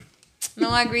No,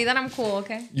 I agree that I'm cool,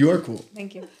 okay? You are cool.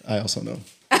 Thank you. I also know.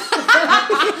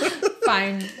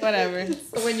 Fine, whatever.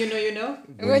 So when you know, you know?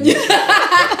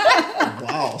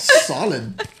 Wow,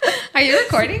 solid. Are you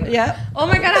recording? Yeah. Oh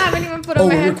my God, I haven't even put on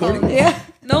my we're headphones. recording? Yeah.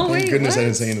 No, Thank wait, goodness what? I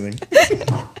didn't say anything.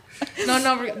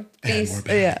 Please.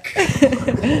 Yeah.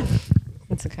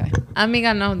 It's okay.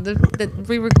 Amiga, no,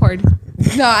 re-record.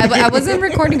 No, I wasn't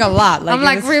recording a lot. I'm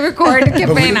like, re-record, que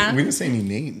But we pena. didn't say any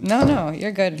names. No,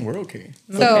 you're good. We're okay.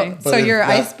 So But you're if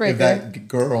icebreaker. If that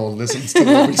girl listens to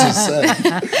what we just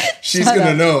said, she's going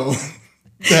to know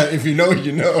that if you know,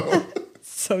 you know.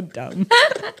 So dumb.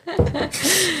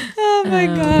 Oh my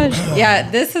gosh. Yeah,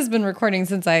 this has been recording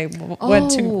since I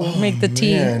went to make the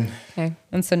tea. Man. Okay.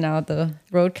 And so now the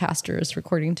roadcaster is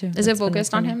recording too. Is it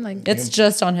focused on him? Like, It's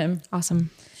just on him. awesome.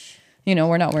 You know,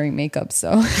 we're not wearing makeup,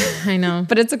 so. I know.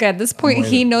 But it's okay. At this point,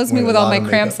 he knows me wearing with a all lot my of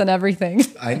cramps makeup. and everything.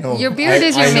 I know. Your beard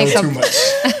is your I know makeup. too much.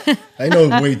 I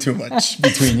know way too much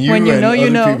between you When you and know,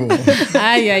 you other know. people.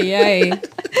 Ay, ay,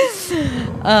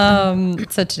 ay.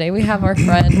 So today we have our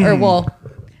friend, or well,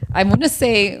 I'm going to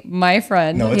say my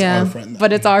friend. No, it's Yeah. our friend. Now.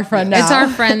 But it's our friend now. It's our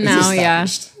friend It's now, yeah.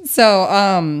 established. So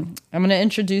I'm going to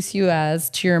introduce you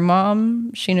to your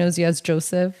mom. She knows you as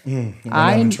Joseph.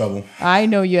 I'm in trouble. I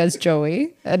know you as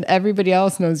Joey, and everybody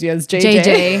else knows you as JJ.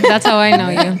 JJ, that's how I know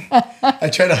you. I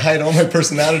try to hide all my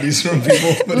personalities from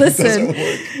people, but Listen,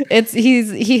 it doesn't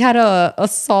work. He had a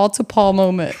Saul to Paul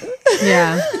moment.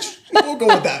 Yeah. We'll go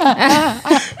with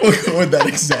that. We'll go with that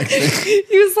exact thing.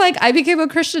 He was like, I became a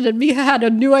Christian and me had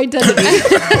a new identity.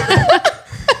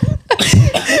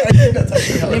 That's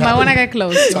actually how it You might want to get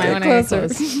close. You might want to get Closer.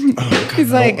 close.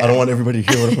 He's like, I don't want everybody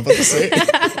to hear what I'm about to say.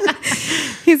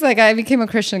 he's like, I became a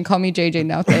Christian. Call me JJ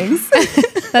now, thanks.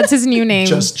 That's his new name.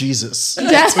 Just Jesus.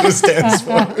 That's what it stands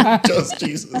for. Just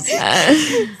Jesus.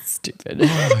 Stupid.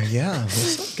 Oh, yeah.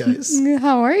 What's up, guys?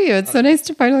 How are you? It's so nice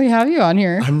to finally have you on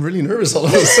here. I'm really nervous all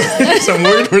of a sudden. So I'm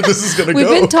worried where this is going to go.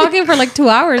 We've been talking for like 2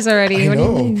 hours already. I What do you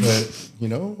know, mean? but you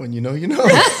know, when you know, you know.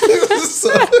 So,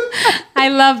 I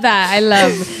love that.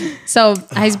 So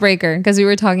icebreaker, because we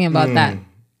were talking about that.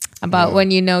 About when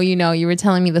you know, you were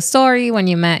telling me the story when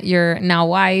you met your now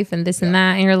wife and this and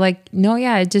that. And you're like, no,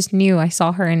 yeah, I just knew. I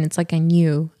saw her and it's like I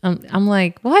knew. I'm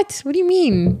like, what? What do you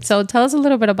mean? So tell us a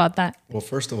little bit about that. well,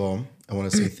 first of all, I want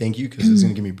to say thank you because it's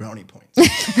going to give me brownie points.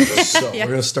 So we're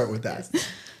going to start with that.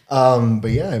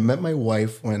 But yeah, I met my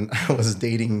wife when I was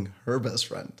dating her best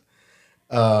friend.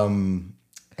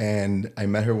 And I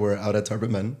met her, we're out at Tarbert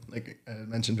Men, like I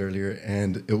mentioned earlier.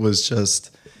 And it was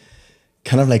just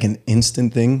kind of like an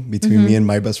instant thing between me and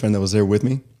my best friend that was there with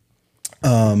me.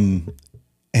 And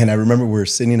I remember we were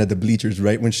sitting at the bleachers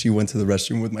right when she went to the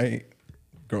restroom with my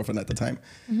girlfriend at the time.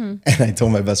 And I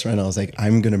told my best friend, I was like,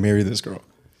 I'm going to marry this girl.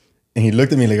 And he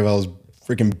looked at me like if I was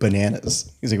freaking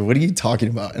bananas. He's like, what are you talking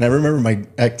about? And I remember my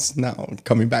ex now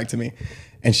coming back to me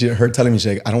and her telling me,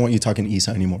 she's like, I don't want you talking to Isa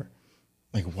anymore.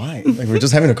 Like, why? Like, we're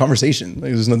just having a conversation.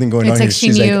 Like, there's nothing going on like here. she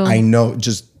She's knew. like, I know,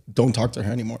 just don't talk to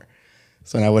her anymore.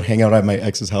 So and I would hang out at my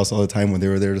ex's house all the time when they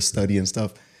were there to study and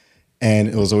stuff. And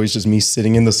it was always just me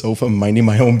sitting in the sofa, minding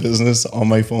my own business on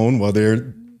my phone while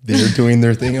they're doing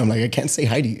their thing. I'm like, I can't say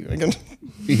hi to you. I can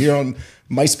be here on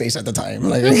MySpace at the time.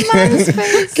 Like, I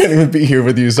can't even be here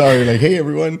with you. Sorry. Like, hey,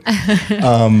 everyone.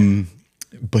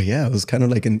 But yeah, it was kind of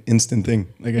like an instant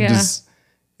thing. Like,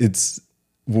 it's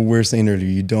what we were saying earlier.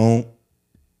 You don't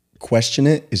question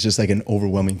it. It's just like an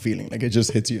overwhelming feeling. Like, it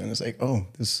just hits you and it's like, oh,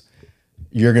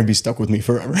 you're going to be stuck with me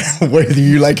forever. Whether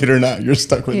you like it or not, you're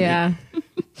stuck with me. Yeah.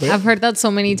 I've heard that so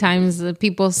many times that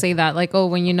people say that, like, oh,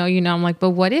 when you know, you know. I'm like, but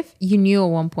what if you knew at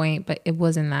one point, but it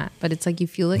wasn't that? But it's like you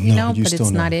feel it, you know, but it's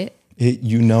not it.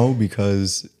 You know,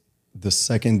 because the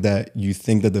second that you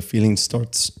think that the feeling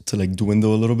starts to like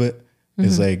dwindle a little bit,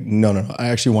 it's like, no. I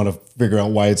actually want to figure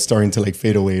out why it's starting to like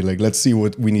fade away. Like, let's see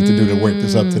what we need to do to work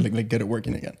this up to like get it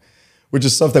working again. Which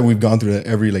is stuff that we've gone through that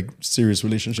every like serious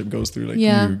relationship goes through. Like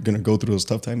you're going to go through those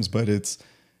tough times, but it's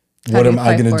what am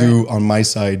I going to do on my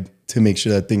side to make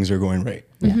sure that things are going right?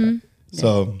 Yeah.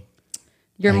 So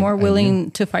You're more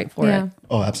willing to fight for it.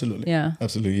 Oh, absolutely. Yeah.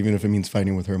 Absolutely. Even if it means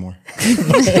fighting with her more.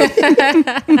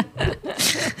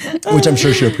 Which I'm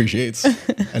sure she appreciates.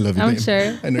 I love you, I'm babe.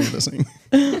 sure. I know you're listening.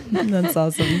 That's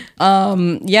awesome.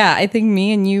 Yeah, I think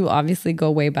me and you obviously go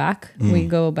way back. We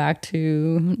go back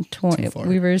to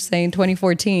we were saying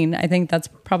 2014. I think that's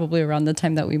probably around the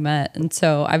time that we met. And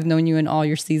so I've known you in all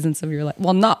your seasons of your life.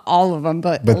 Well, not all of them,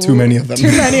 but too many of them.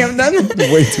 Too many of them.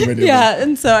 Way too many of them. Yeah,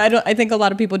 and so I think a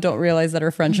lot of people don't realize that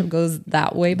our friendship goes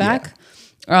that way back.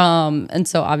 And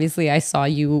so obviously I saw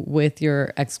you with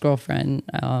your ex-girlfriend.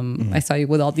 I saw you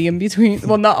with all the in-betweens.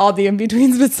 Well, not all the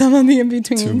in-betweens, but some of the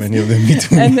in-betweens. Too many of the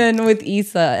in-betweens. And then with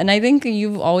Issa. And I think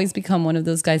you've always become one of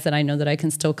those guys that I know that I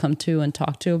can still come to and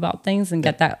talk to about things and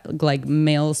get that like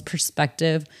male's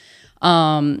perspective.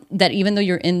 That even though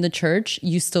you're in the church,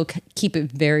 you still keep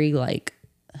it very like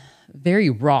very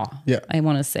raw, I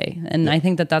want to say. And I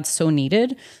think that that's so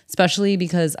needed, especially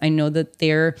because I know that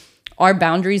there are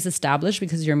boundaries established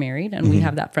because you're married and we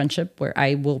have that friendship where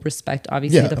I will respect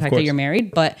obviously the fact that you're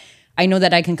married, but I know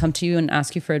that I can come to you and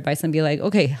ask you for advice and be like,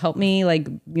 okay, help me like,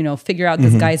 you know, figure out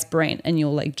this guy's brain. And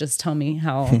you'll like, just tell me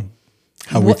how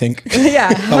we think.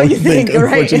 Yeah. How you think,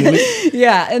 right?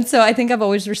 Yeah. And so I think I've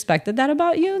always respected that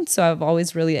about you. And so I've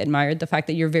always really admired the fact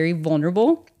that you're very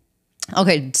vulnerable.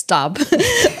 Okay, stop.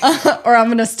 Or I'm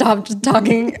going to stop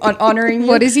talking on honoring you.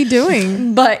 What is he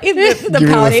doing? But the Give me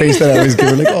the face that I always give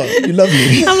her, like, oh, you love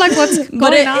me. I'm like, what's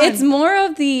going on? It's more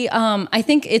of the, I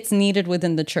think it's needed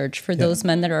within the church for those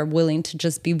men that are willing to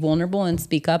just be vulnerable and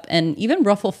speak up and even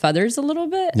ruffle feathers a little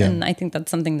bit. Yeah. And I think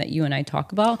that's something that you and I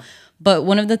talk about. But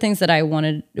one of the things that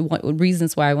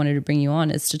reasons why I wanted to bring you on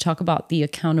is to talk about the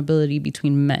accountability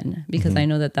between men, because I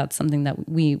know that that's something that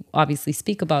we obviously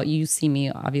speak about. You see me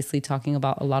obviously talking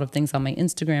about a lot of things on my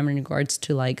Instagram in regards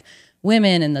to like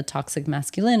women and the toxic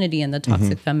masculinity and the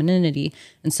toxic femininity.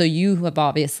 And so you have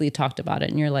obviously talked about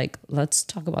it and you're like, let's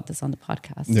talk about this on the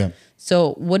podcast. Yeah.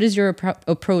 So what is your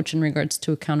approach in regards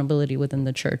to accountability within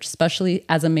the church, especially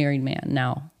as a married man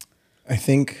now? I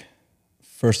think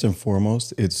first and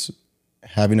foremost, it's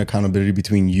having accountability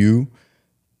between you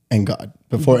and God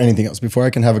before anything else. Before I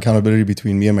can have accountability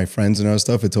between me and my friends and other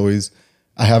stuff, it's always,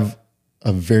 I have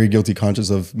a very guilty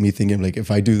conscience of me thinking like, if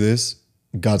I do this,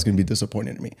 God's going to be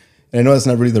disappointed in me. And I know that's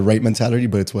not really the right mentality,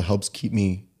 but it's what helps keep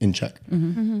me in check.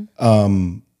 And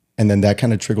then that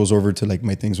kind of trickles over to like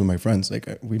my things with my friends.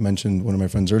 Like we mentioned one of my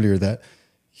friends earlier that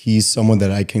he's someone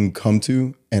that I can come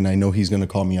to and I know he's going to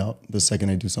call me out the second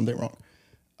I do something wrong.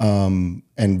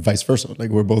 And vice versa. Like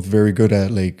we're both very good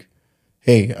at like,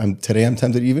 hey, today I'm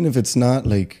tempted, even if it's not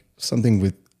like something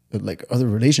with like other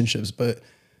relationships, but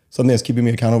something that's keeping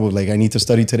me accountable. Like I need to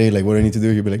study today. Like what I need to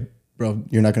do, he'll be like, bro,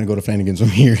 you're not going to go to Flanagan's with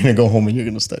me. You're going to go home and you're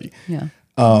going to study. Yeah.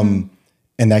 And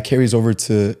that carries over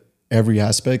to every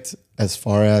aspect as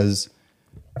far as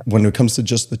when it comes to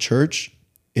just the church,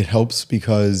 it helps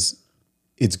because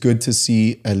it's good to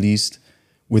see, at least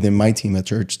within my team at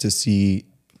church, to see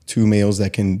two males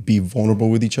that can be vulnerable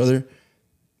with each other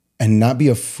and not be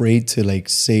afraid to like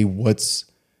say what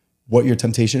your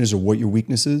temptation is or what your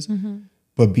weakness is,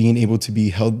 but being able to be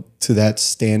held to that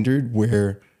standard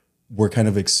where we're kind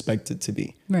of expected to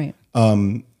be. Right.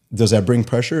 Does that bring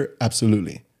pressure?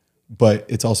 Absolutely. But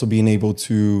it's also being able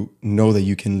to know that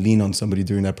you can lean on somebody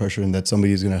during that pressure and that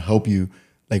somebody is going to help you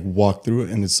like walk through it.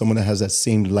 And it's someone that has that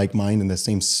same like mind and that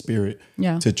same spirit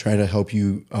to try to help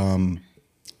you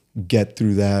get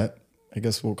through that, I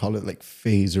guess we'll call it like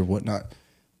phase or whatnot.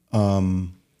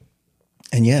 And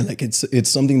yeah, like it's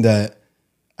something that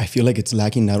I feel like it's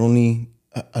lacking not only,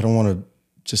 I don't want to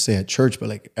just say at church, but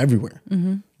like everywhere.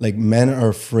 Like men are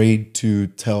afraid to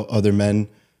tell other men,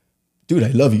 dude,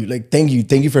 I love you. Like, thank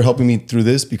you for helping me through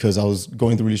this because I was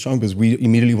going through really strong, because we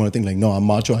immediately want to think like, no, I'm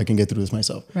macho, I can get through this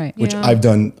myself. Right. Which I've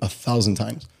done 1,000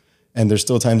 times. And there's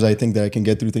still times I think that I can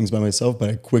get through things by myself, but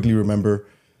I quickly remember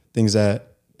things that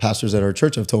pastors at our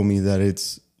church have told me that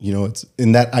it's, you know, it's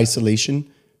in that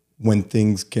isolation when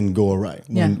things can go awry.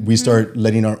 When we start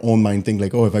letting our own mind think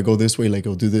like, oh, if I go this way, like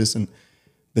I'll do this. And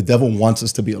the devil wants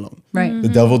us to be alone. Right. The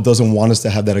devil doesn't want us to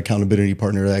have that accountability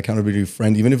partner, that accountability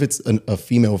friend, even if it's a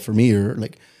female for me or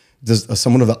like just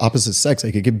someone of the opposite sex.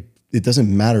 Like it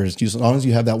doesn't matter. It's just as long as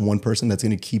you have that one person that's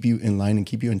going to keep you in line and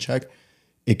keep you in check,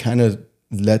 it kind of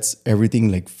lets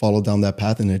everything like follow down that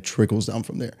path and it trickles down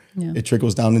from there. Yeah. It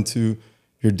trickles down into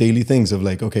your daily things of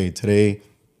like, okay, today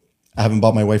I haven't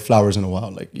bought my wife flowers in a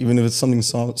while. Like even if it's something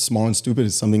small and stupid,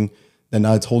 it's something that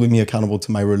now it's holding me accountable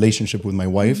to my relationship with my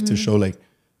wife to show like,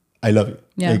 I love you.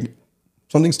 Yeah. Like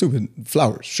something stupid,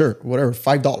 flowers, sure, whatever,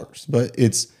 $5. But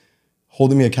it's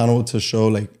holding me accountable to show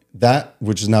like that,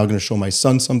 which is now going to show my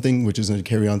son something, which is going to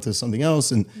carry on to something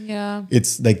else. And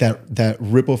it's like that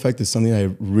ripple effect is something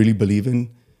I really believe in.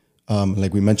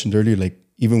 Like we mentioned earlier, like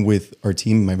even with our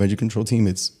team, my veggie control team,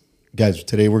 it's guys,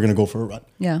 today we're going to go for a run.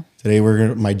 Yeah. Today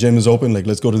my gym is open. Like,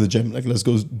 let's go to the gym. Like, let's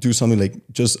go do something, like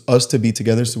just us to be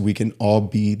together so we can all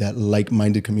be that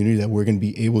like-minded community that we're going to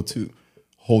be able to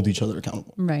hold each other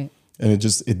accountable. Right. And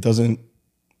it doesn't,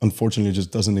 unfortunately, it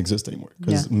just doesn't exist anymore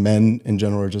because men in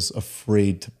general are just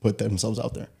afraid to put themselves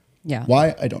out there. Yeah.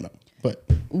 Why? I don't know. But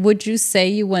Would you say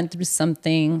you went through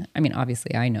something? I mean,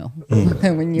 obviously, I know.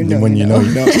 When you know, you know.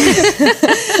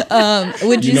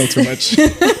 Would you know too much?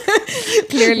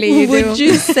 Clearly, would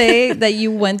you say that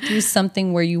you went through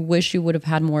something where you wish you would have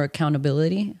had more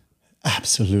accountability?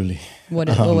 Absolutely. What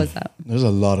was that? There's a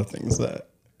lot of things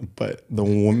but the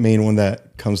main one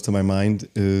that comes to my mind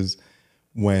is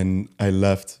when I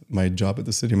left my job at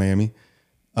the city of Miami.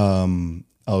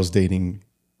 I was dating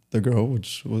the girl,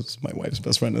 which was my wife's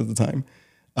best friend at the time.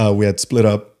 We had split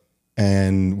up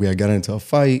and we had gotten into a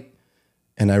fight.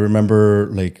 And I remember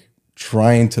like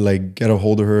trying to like get a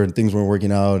hold of her and things weren't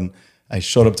working out. And I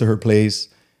showed up to her place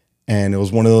and it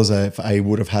was one of those that if I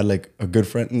would have had like a good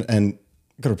friend and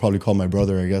I could have probably called my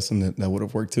brother, I guess, and that would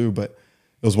have worked too. But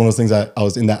it was one of those things that I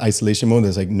was in that isolation mode.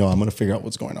 That's like, no, I'm going to figure out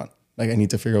what's going on. Like I need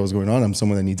to figure out what's going on. I'm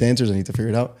someone that needs answers. I need to figure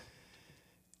it out.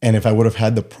 And if I would have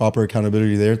had the proper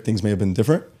accountability there, things may have been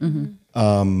different.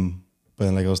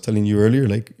 But like I was telling you earlier,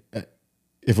 like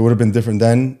if it would have been different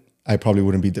then, I probably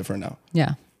wouldn't be different now.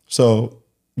 Yeah. So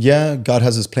yeah, God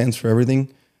has his plans for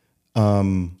everything.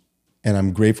 And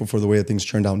I'm grateful for the way that things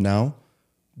turned out now.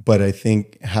 But I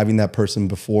think having that person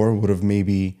before would have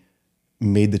maybe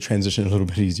made the transition a little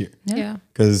bit easier. Yeah.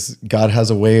 Because God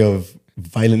has a way of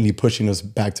violently pushing us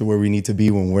back to where we need to be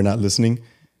when we're not listening.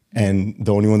 And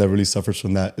the only one that really suffers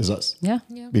from that is us. Yeah.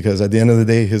 Because at the end of the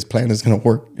day, his plan is going to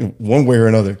work one way or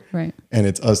another. Right. And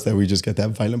it's us that we just get that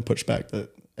violent pushback that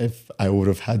if I would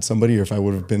have had somebody or if I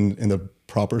would have been in the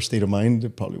proper state of mind,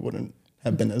 it probably wouldn't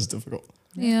have been as difficult.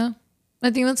 Yeah. I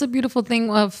think that's a beautiful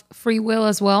thing of free will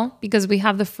as well, because we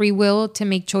have the free will to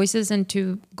make choices and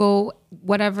to go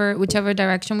whichever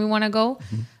direction we want to go.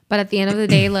 But at the end of the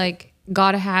day, like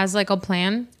God has like a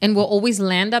plan and we'll always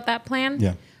land at that plan.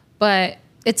 Yeah. But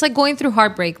it's like going through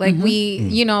heartbreak. Like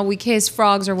we kiss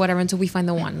frogs or whatever until we find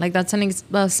the one. Like that's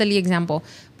a silly example.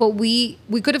 But we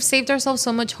could have saved ourselves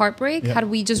so much heartbreak had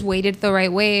we just waited the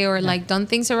right way or like done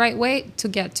things the right way to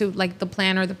get to like the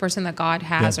plan or the person that God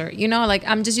has or, like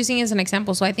I'm just using it as an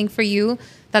example. So I think for you,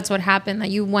 that's what happened, that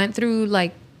you went through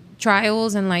like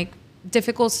trials and like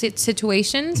difficult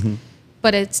situations,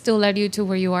 but it still led you to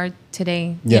where you are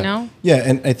today, you know? Yeah.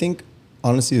 And I think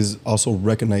honesty is also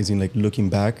recognizing, like looking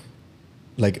back,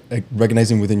 like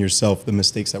recognizing within yourself the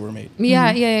mistakes that were made.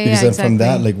 Yeah. Because then exactly. from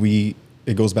that, like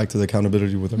it goes back to the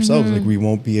accountability with ourselves. Like we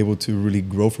won't be able to really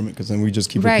grow from it because then we just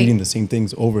keep repeating the same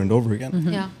things over and over again.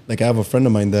 Yeah. Like I have a friend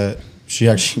of mine that she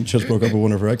actually just broke up with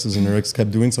one of her exes and her ex kept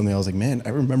doing something. I was like, man, I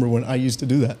remember when I used to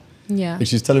do that. Yeah. Like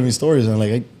she's telling me stories and I'm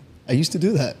like, I used to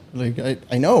do that. Like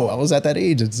I know I was at that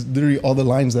age. It's literally all the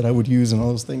lines that I would use and all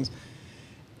those things.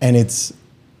 And it's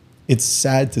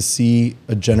sad to see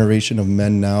a generation of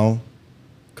men now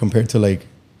compared to like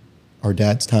our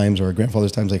dad's times or our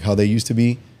grandfather's times, like how they used to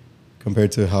be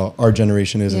compared to how our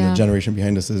generation is and the generation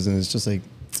behind us is. And it's just like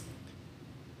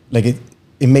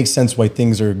it makes sense why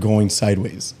things are going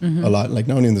sideways a lot, like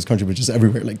not only in this country, but just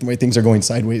everywhere, like the way things are going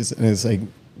sideways. And it's like,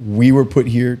 we were put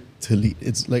here to lead.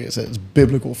 It's like I said, it's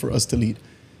biblical for us to lead.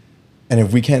 And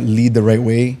if we can't lead the right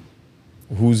way,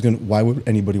 why would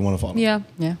anybody want to follow? Yeah.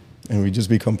 Yeah. And we just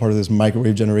become part of this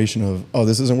microwave generation of, oh,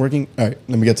 this isn't working. All right,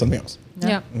 let me get something else.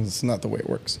 Yeah. It's not the way it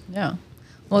works. Yeah.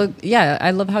 Well, yeah,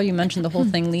 I love how you mentioned the whole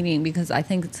thing leading, because I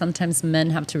think sometimes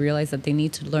men have to realize that they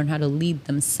need to learn how to lead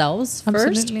themselves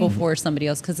first before somebody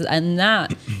else. Because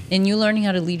in you learning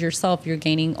how to lead yourself, you're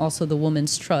gaining also the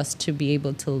woman's trust to be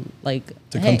able to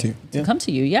come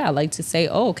to you. Yeah, like to say,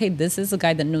 oh, okay, this is a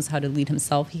guy that knows how to lead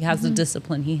himself. He has the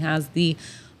discipline. He has the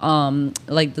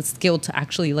the skill to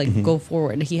actually go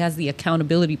forward. He has the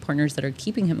accountability partners that are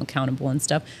keeping him accountable and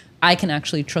stuff. I can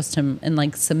actually trust him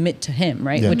and submit to him,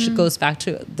 right? Yeah. Which goes back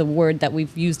to the word that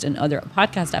we've used in other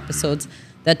podcast episodes,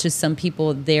 that to some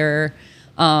people they're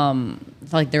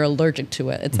allergic to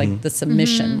it. It's like the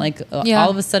submission. All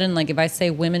of a sudden, if I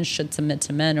say women should submit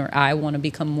to men, or I want to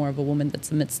become more of a woman that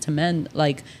submits to men,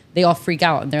 they all freak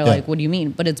out and they're like, what do you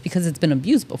mean? But it's because it's been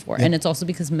abused before. And it's also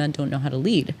because men don't know how to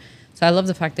lead. So I love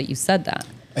the fact that you said that.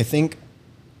 I think,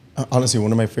 honestly,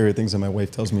 one of my favorite things that my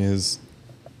wife tells me is,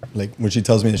 when she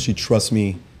tells me that she trusts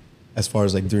me as far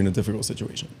as during a difficult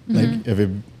situation.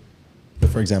 If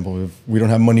for example, if we don't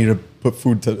have money to put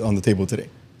food on the table today,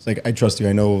 it's I trust you.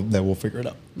 I know that we'll figure it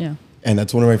out. Yeah. And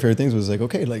that's one of my favorite things was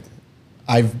okay,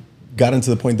 I've gotten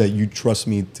to the point that you trust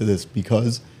me to this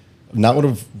because not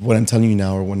of what I'm telling you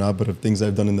now or whatnot, but of things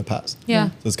I've done in the past. Yeah.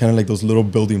 So it's kind of like those little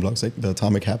building blocks, like the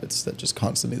atomic habits that just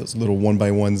constantly, those little 1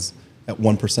 by 1s at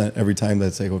 1% every time.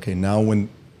 That's okay, now when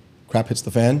crap hits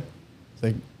the fan,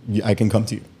 it's I can come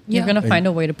to you. You're going to find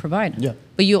a way to provide. Yeah.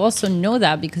 But you also know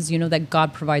that because you know that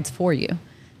God provides for you.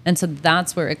 And so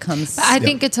that's where it comes. I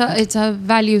think it's a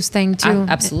values thing too.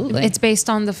 Absolutely. It's based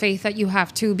on the faith that you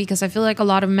have too, because I feel like a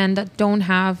lot of men that don't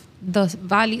have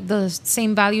the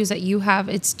same values that you have,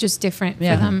 it's just different for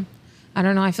them. I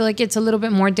don't know. I feel like it's a little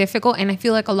bit more difficult, and I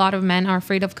feel like a lot of men are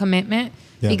afraid of commitment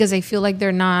because they feel like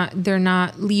they're not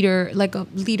leader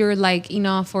like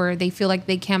enough, or they feel like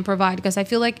they can't provide. Because I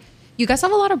feel like you guys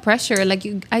have a lot of pressure. Like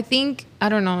I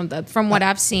don't know, that from what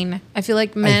I've seen, I feel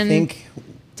like men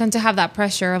tend to have that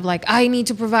pressure of like, I need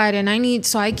to provide, and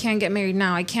so I can't get married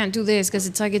now. I can't do this, because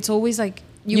it's always like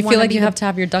you feel like you have to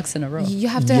have your ducks in a row. You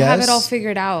have to have it all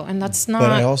figured out, and that's not.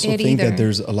 But I also think either. that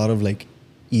there's a lot of like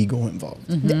ego involved.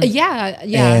 Yeah,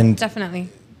 and definitely.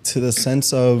 To the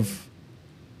sense of,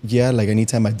 like I need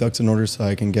to have my ducks in order so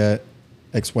I can get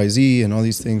XYZ and all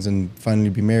these things and finally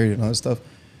be married and all that stuff.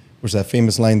 Which is that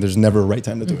famous line, there's never a right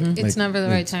time to do it. It's never the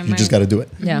right time. You just got to do it.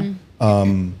 Yeah.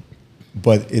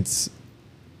 But it's,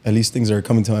 at least things that are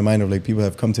coming to my mind of like people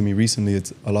have come to me recently.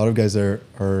 It's a lot of guys that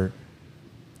are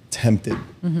tempted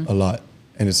a lot.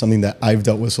 And it's something that I've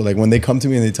dealt with. So like when they come to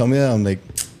me and they tell me that, I'm like,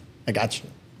 I got you.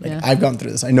 Like I've gone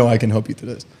through this. I know I can help you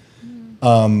through this.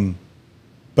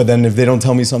 But then if they don't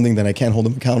tell me something, then I can't hold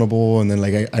them accountable. And then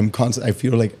like I'm constant. I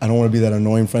feel like I don't want to be that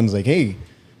annoying friend who's like, hey,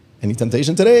 any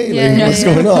temptation today? What's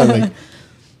going on?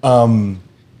 Like,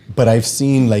 but I've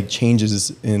seen like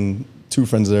changes in two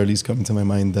friends that are at least coming to my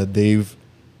mind, that they've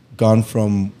gone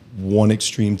from one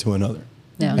extreme to another.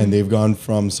 Yeah. And they've gone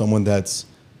from someone that's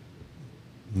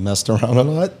messed around a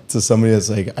lot to somebody that's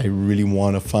like, I really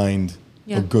want to find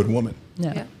a good woman.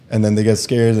 Yeah. And then they get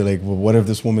scared. They're like, well, what if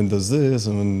this woman does this?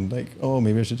 And then like, oh,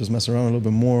 maybe I should just mess around a little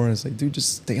bit more. And it's like, dude,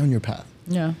 just stay on your path.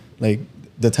 Yeah. Like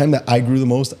the time that I grew the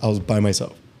most, I was by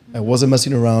myself. I wasn't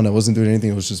messing around. I wasn't doing anything.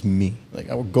 It was just me. Like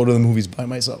I would go to the movies by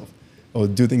myself. I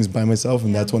would do things by myself.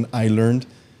 And that's when I learned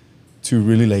to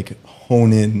really like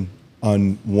hone in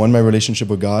on my relationship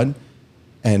with God,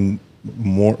 and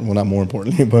not more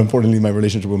importantly, but importantly, my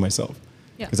relationship with myself.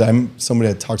 Because I'm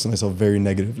somebody that talks to myself very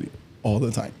negatively all the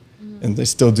time. And I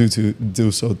still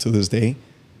do so to this day.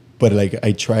 But like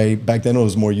I try, back then I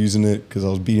was more using it because I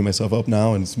was beating myself up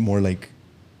now. And it's more like,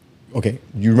 okay,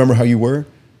 you remember how you were?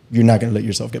 You're not going to let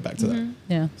yourself get back to that.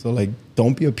 Yeah. So like,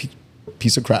 don't be a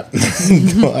piece of crap. I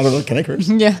don't know. Can I curse?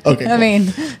 Yeah. Okay. Cool. I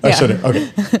mean, I shouldn't.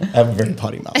 Okay. I have a very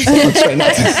potty mouth. So I'll try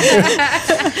not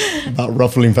to. About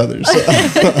ruffling feathers.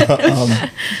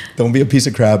 Don't be a piece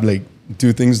of crap. Like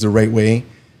do things the right way,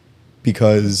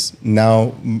 because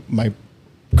now my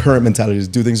current mentality is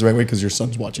do things the right way because your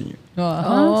son's watching you.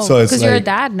 Oh, so it's because you're a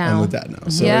dad now. I'm a dad now.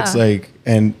 So it's like,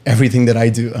 and everything that I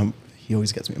do, he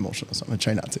always gets me emotional, so I'm gonna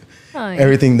try not to.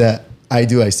 Everything that I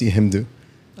do, I see him do.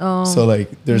 Oh. So like,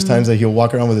 there's times that he'll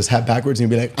walk around with his hat backwards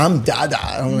and he'll be like, I'm Dada.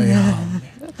 I'm like, oh.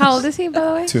 How old is he, by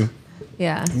the way? 2.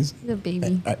 Yeah, he's a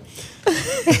baby.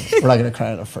 We're not gonna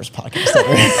cry on our first podcast.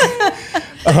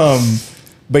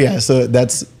 But yeah, so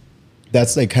that's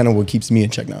like kind of what keeps me in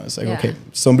check now. It's like, okay,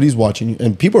 somebody's watching you,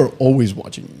 and people are always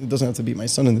watching you. It doesn't have to be my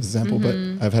son in this example, but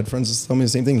I've had friends tell me the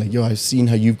same thing. Like, yo, I've seen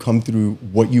how you've come through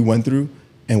what you went through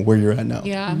and where you're at now.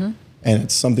 Yeah. And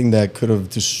it's something that could have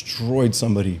destroyed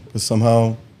somebody, but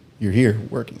somehow you're here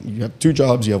working. You have 2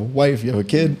 jobs, you have a wife, you have a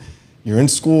kid, you're in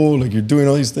school, like you're doing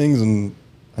all these things, and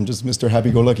I'm just Mr.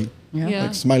 Happy-Go-Lucky,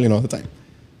 like smiling all the time.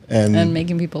 And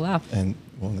making people laugh. And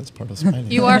well, that's part of smiling.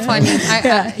 You are funny.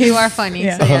 You are funny.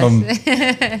 Yeah. So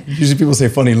yes. Usually people say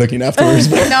funny looking afterwards.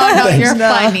 But no, you're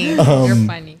funny. You're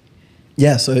funny.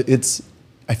 Yeah, so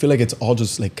I feel like it's all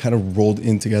just like kind of rolled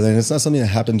in together, and it's not something that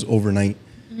happens overnight.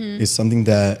 It's something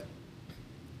that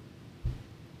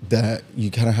you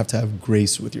kind of have to have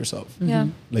grace with yourself. Yeah.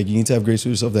 Like you need to have grace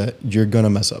with yourself that you're gonna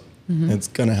mess up. And it's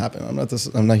gonna happen.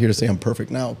 I'm not here to say I'm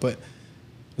perfect now, but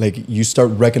like you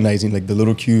start recognizing like the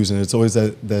little cues, and it's always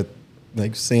that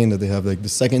like saying that they have, like the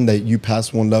second that you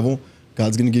pass one level,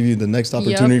 God's gonna give you the next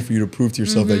opportunity for you to prove to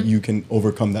yourself that you can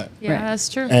overcome that. Yeah, that's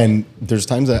true. And there's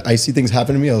times that I see things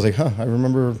happen to me. I was like, I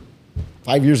remember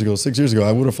 5 years ago, 6 years ago,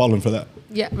 I would have fallen for that.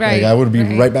 Yeah, right. Like I would be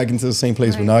right back into the same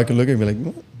place. But now I can look at it and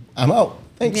be like, I'm out.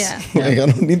 Thanks. Yeah. Like I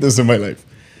don't need this in my life.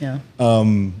 Yeah.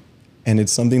 And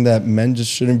it's something that men just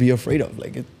shouldn't be afraid of.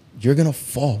 Like you're gonna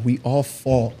fall. We all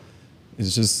fall.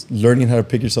 It's just learning how to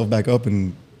pick yourself back up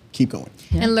and keep going.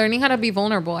 Yeah. And learning how to be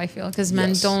vulnerable, I feel, because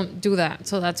men don't do that.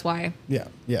 So that's why. Yeah.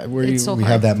 We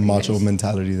have that macho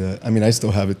mentality that, I mean, I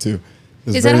still have it too.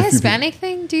 Is that a Hispanic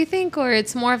thing, do you think? Or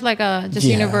it's more of like a just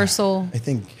universal? I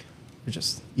think we're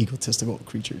just egotistical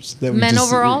creatures. Men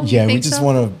overall? Yeah, we just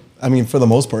want to, I mean, for the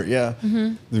most part, yeah.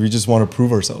 We just want to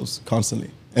prove ourselves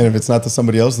constantly. And if it's not to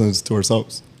somebody else, then it's to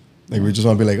ourselves. Like we just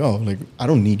want to be like, oh, like I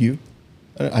don't need you.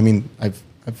 I mean, I've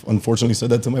I've unfortunately said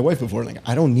that to my wife before. Like,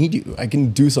 I don't need you. I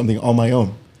can do something on my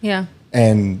own. Yeah.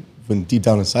 And when deep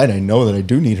down inside, I know that I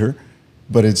do need her,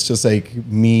 but it's just like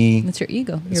me. It's your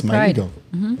ego. It's your my pride. ego.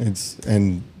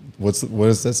 And what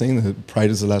is that saying? That pride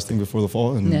is the last thing before the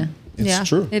fall. And Yeah. it's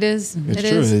true. It is. It's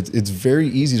true. It's very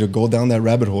easy to go down that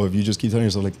rabbit hole if you just keep telling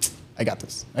yourself like, I got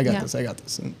this. I got this. I got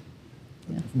this. And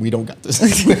we don't got this.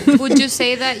 Would you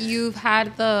say that you've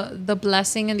had the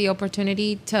blessing and the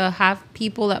opportunity to have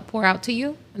people that pour out to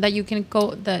you, that you can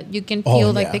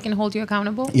feel like they can hold you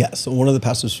accountable? Yeah. So one of the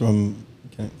pastors from,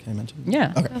 can I mention?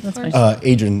 Yeah. Okay. That's fine.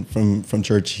 Adrian from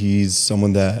church, he's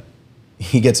someone that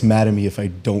he gets mad at me if I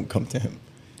don't come to him.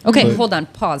 Okay, But- hold on,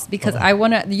 pause, because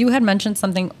you had mentioned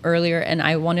something earlier and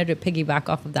I wanted to piggyback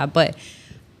off of that, but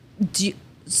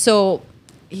so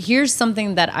here's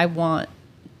something that I want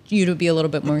you to be a little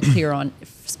bit more clear on,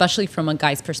 especially from a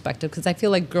guy's perspective, because I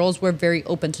feel like girls, we're very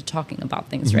open to talking about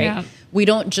things, right? Yeah. We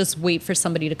don't just wait for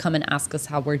somebody to come and ask us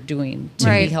how we're doing to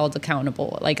be held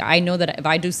accountable. Like, I know that if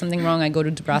I do something wrong, I go to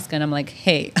Nebraska and I'm like,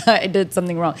 hey, I did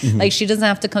something wrong. Like, she doesn't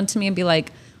have to come to me and be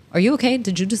like, are you okay?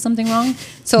 Did you do something wrong?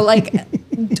 So like,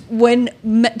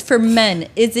 for men,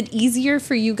 is it easier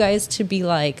for you guys to be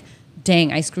like,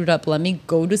 dang, I screwed up. Let me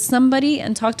go to somebody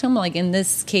and talk to him. Like in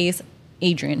this case,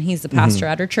 Adrian, he's the pastor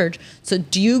at our church. So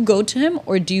do you go to him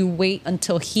or do you wait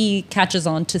until he catches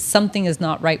on to something is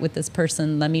not right with this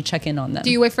person? Let me check in on them. Do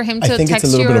you wait for him I to think it's a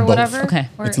text little you bit or of both. whatever? Okay.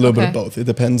 Or, It's a little bit of both. It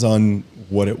depends on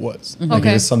what it was. Like Okay.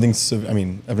 if it's something, I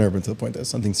mean, I've never been to the point that it's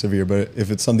something severe, but if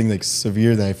it's something like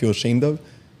severe that I feel ashamed of,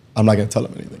 I'm not going to tell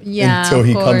him anything Yeah, until of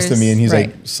he comes to me and he's Right.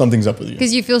 like, something's up with you.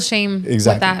 Because you feel shame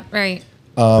Exactly. with that, right?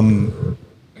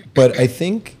 But I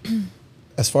think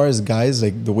as far as guys,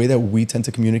 like the way that we tend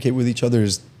to communicate with each other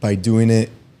is by doing it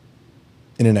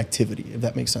in an activity, if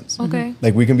that makes sense. Okay.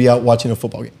 Like we can be out watching a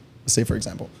football game, let's say for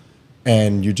example,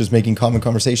 and you're just making common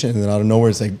conversation and then out of nowhere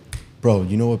it's like, bro,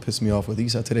 you know what pissed me off with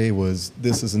Isa today was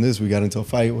this, and this. We got into a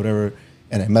fight, whatever,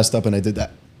 and I messed up and I did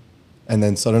that. And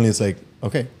then suddenly it's like,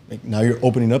 okay, like now you're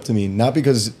opening up to me, not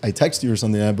because I text you or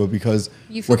something like that, but because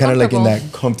You feel we're kind of like in comfortable.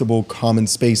 that comfortable, common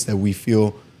space that we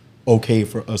feel okay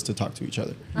for us to talk to each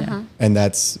other. And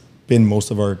that's been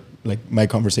most of our, like my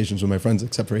conversations with my friends,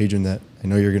 except for Adrian, that I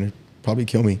know you're going to probably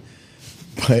kill me.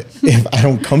 But if I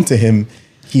don't come to him,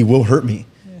 he will hurt me.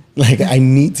 Like I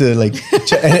need to like,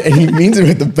 and he means it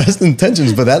with the best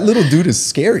intentions, but that little dude is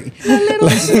scary.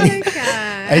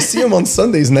 I see him on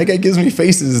Sundays and that guy gives me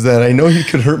faces that I know he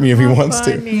could hurt me if he wants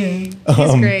to. He's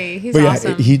great. He's But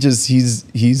awesome.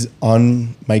 he's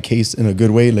on my case in a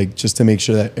good way, like just to make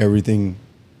sure that everything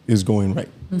is going right.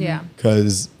 Yeah.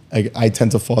 Because I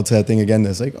tend to fall to that thing again.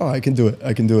 That's like, oh, I can do it.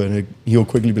 And he'll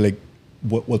quickly be like,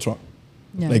 what's wrong?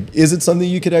 Yeah. Like, is it something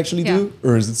you could actually Yeah. do?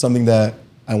 Or is it something that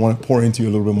I want to pour into you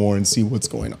a little bit more and see what's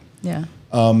going on? Yeah.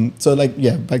 So like,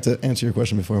 yeah, back to answer your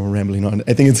question before we're rambling on.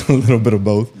 I think it's a little bit of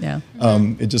both. Yeah.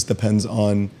 It just depends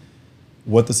on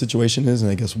what the situation is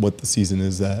and I guess what the season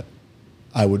is that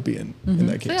I would be in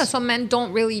that case. So yeah, so men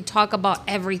don't really talk about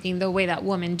everything the way that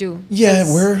women do. Yeah,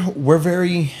 we're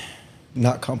very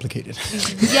not complicated.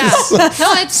 Yeah.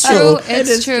 No, it's true.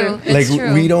 It's true. Like It's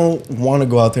true. we don't want to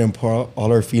go out there and pour out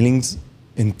all our feelings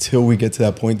until we get to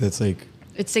that point that's like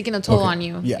It's taking a toll okay, on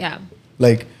you. Yeah.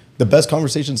 Like the best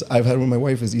conversations I've had with my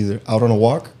wife is either out on a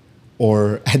walk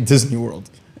or at Disney World.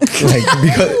 Like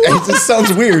because it just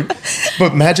sounds weird,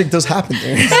 but magic does happen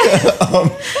there.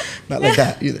 Not like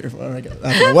that either. I don't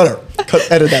know, whatever.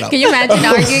 Edit that out. Can you imagine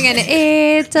arguing and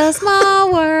it's a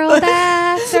small world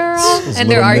after all? And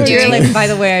they're little You're arguing like, by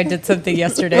the way, I did something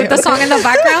yesterday. with the song in the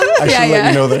background. I should let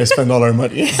you know that I spend all our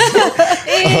money.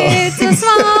 It's a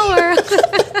small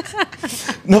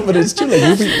world. No, but it's true.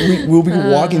 Like we'll be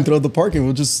walking throughout the park and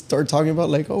we'll just start talking about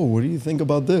like, oh, what do you think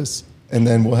about this? And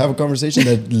then we'll have a conversation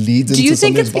that leads into Do you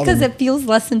something think it's that's bothering because me. it feels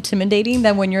less intimidating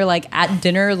than when you're like at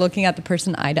dinner looking at the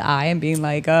person eye to eye and being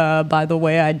like, by the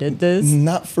way, I did this?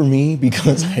 Not for me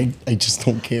because I just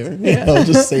don't care. I'll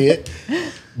just say it.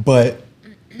 But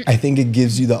I think it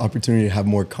gives you the opportunity to have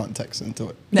more context into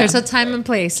it. There's a time and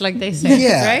place, like they say.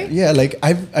 Yeah, Right? yeah. Like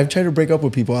I've tried to break up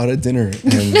with people out at dinner, and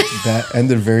that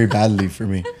ended very badly for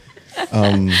me.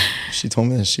 She told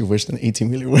me that she wished an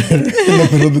 18-wheeler would hit her in the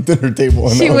middle of the dinner table.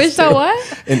 And She I was wished that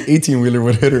what? An 18-wheeler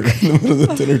would hit her in the middle of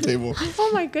the dinner table.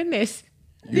 Oh my goodness.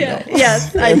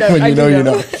 Yes, I know. When you know, you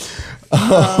know.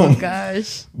 Oh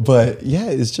gosh. But yeah,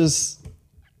 it's just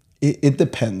it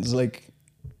depends. Like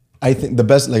I think the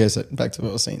best, like I said, back to what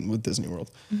I was saying with Disney World,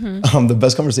 the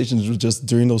best conversations were just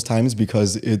during those times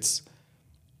because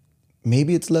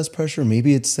maybe it's less pressure.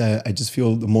 Maybe it's I just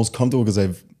feel the most comfortable because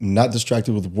I'm not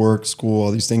distracted with work, school, all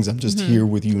these things. I'm just here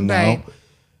with you now. Right.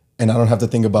 And I don't have to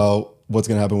think about what's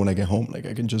going to happen when I get home. Like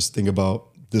I can just think about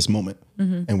this moment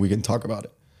and we can talk about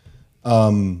it.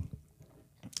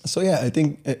 So yeah, I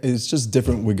think it's just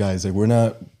different with guys. Like we're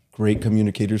not great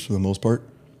communicators for the most part.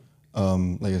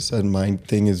 Like I said, my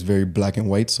thing is very black and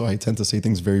white. So I tend to say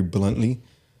things very bluntly.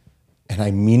 And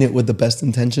I mean it with the best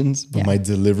intentions, but my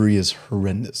delivery is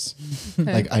horrendous.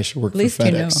 Like I should work for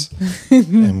FedEx. You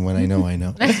know. And when I know, I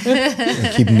know.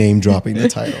 I keep name dropping the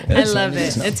title. I love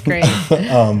it. It's great.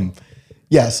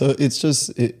 Yeah, so it's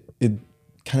just, it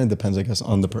kind of depends, I guess,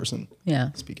 on the person.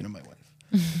 Yeah. Speaking of my wife.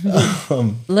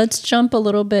 Let's jump a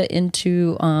little bit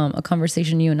into a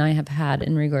conversation you and I have had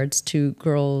in regards to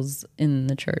girls in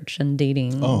the church and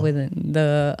dating within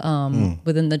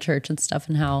the church and stuff,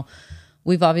 and how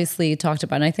we've obviously talked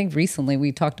about, and I think recently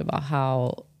we talked about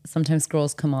how sometimes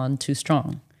girls come on too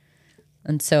strong.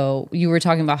 And so you were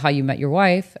talking about how you met your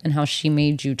wife and how she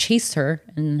made you chase her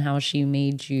and how she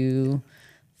made you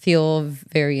feel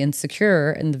very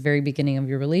insecure in the very beginning of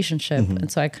your relationship.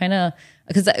 And so I kind of,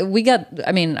 because I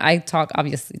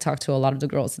obviously talk to a lot of the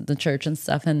girls in the church and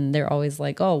stuff, and they're always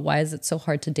like, oh, why is it so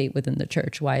hard to date within the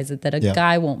church? Why is it that a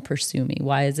guy won't pursue me?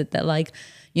 Why is it that, like,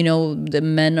 you know, the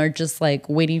men are just like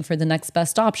waiting for the next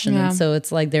best option. And so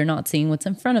it's like they're not seeing what's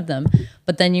in front of them.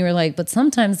 But then you were like, but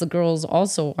sometimes the girls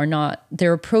also are not,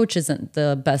 their approach isn't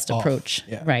the best approach.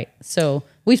 Yeah. Right. So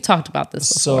we've talked about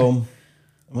this before. So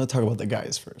I'm going to talk about the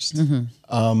guys first.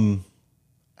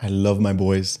 I love my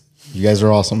boys. You guys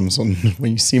are awesome. So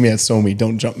when you see me at SoMe,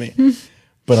 don't jump me.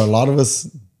 But a lot of us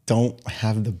don't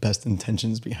have the best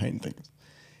intentions behind things.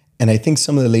 And I think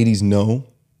some of the ladies know,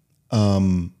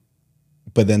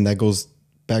 but then that goes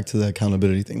back to the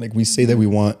accountability thing. Like we say that we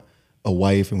want a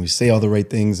wife and we say all the right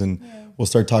things, and we'll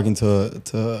start talking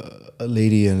to a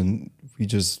lady and we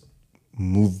just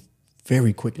move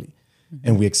very quickly.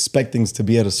 And we expect things to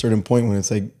be at a certain point when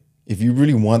it's like, if you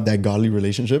really want that godly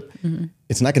relationship,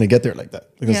 it's not going to get there like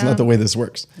that. Because it's not the way this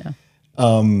works.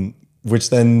 Which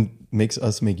then makes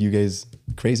us make you guys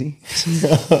crazy.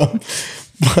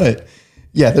 But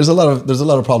yeah, there's a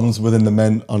lot of problems within the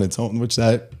men on its own, which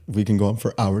that we can go on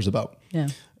for hours about. Yeah.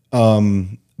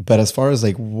 But as far as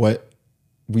like what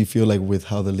we feel like with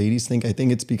how the ladies think, I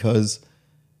think it's because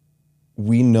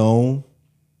we know,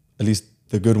 at least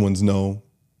the good ones know,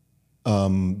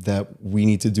 that we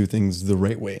need to do things the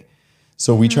right way.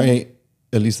 So we try,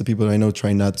 at least the people that I know,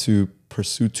 try not to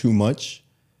pursue too much.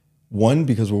 One,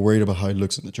 because we're worried about how it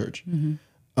looks in the church.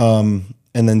 And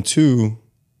then two,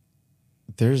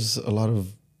 there's a lot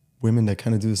of women that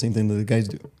kind of do the same thing that the guys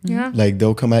do. Yeah. Like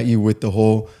they'll come at you with the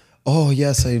whole, oh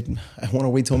yes, I want to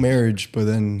wait till marriage, but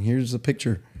then here's a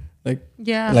picture. Like,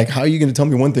 like how are you going to tell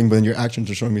me one thing, but then your actions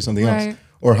are showing me something else?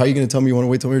 Or how are you going to tell me you want to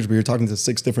wait till marriage, but you're talking to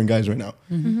 6 different guys right now?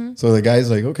 So the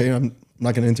guy's like, okay, I'm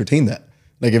not going to entertain that.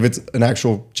 Like if it's an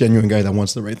actual genuine guy that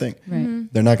wants the right thing,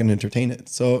 they're not going to entertain it.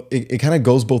 So it kind of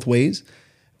goes both ways.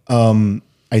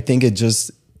 I think it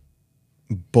just,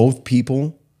 both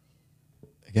people,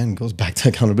 again, goes back to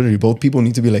accountability. Both people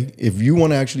need to be like, if you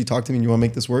want to actually talk to me and you want to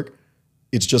make this work,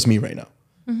 it's just me right now.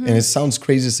 And it sounds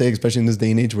crazy to say, especially in this day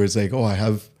and age where it's like, oh, I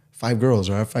have 5 girls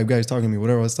or I have 5 guys talking to me,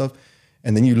 whatever, all that stuff.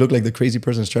 And then you look like the crazy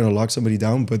person is trying to lock somebody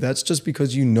down, but that's just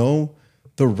because you know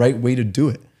the right way to do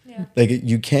it. Like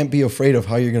you can't be afraid of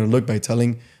how you're going to look by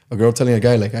telling a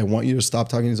guy, like, I want you to stop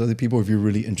talking to these other people if you're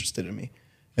really interested in me.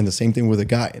 And the same thing with a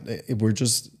guy. We're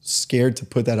just scared to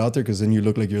put that out there because then you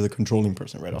look like you're the controlling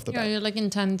person right off the bat. Yeah, you're like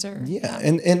intense or... Yeah,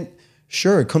 and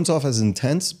sure, it comes off as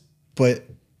intense, but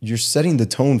you're setting the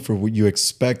tone for what you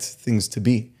expect things to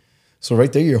be. So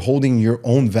right there, you're holding your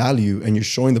own value and you're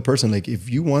showing the person, like, if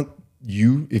you want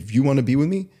to be with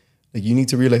me, like you need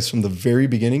to realize from the very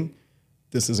beginning,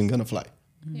 this isn't going to fly.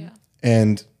 Yeah.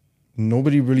 And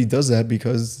nobody really does that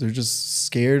because they're just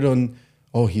scared on,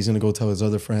 oh, he's going to go tell his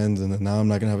other friends and then now I'm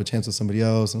not going to have a chance with somebody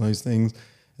else and all these things.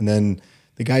 And then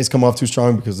the guys come off too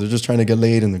strong because they're just trying to get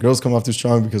laid, and the girls come off too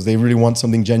strong because they really want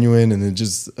something genuine, and it's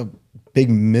just a big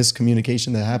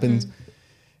miscommunication that happens.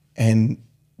 And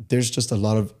there's just a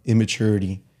lot of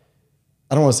immaturity.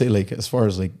 I don't want to say like as far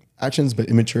as like actions, but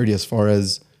immaturity as far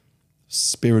as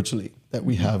spiritually that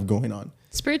we have going on.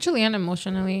 Spiritually and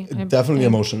emotionally. Definitely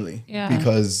emotionally. Yeah.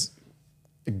 Because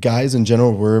guys in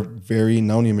general, we're very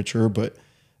not only immature, but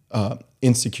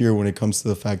insecure when it comes to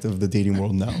the fact of the dating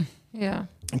world now. Yeah.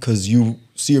 Because you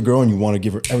see a girl and you want to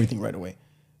give her everything right away.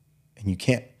 And you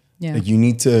can't. Yeah. Like you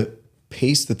need to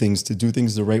pace the things, to do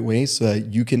things the right way so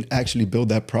that you can actually build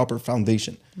that proper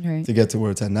foundation to get to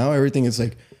where it's at. Now everything is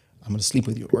like, I'm going to sleep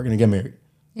with you. We're going to get married.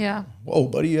 Yeah. Whoa,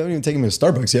 buddy, you haven't even taken me to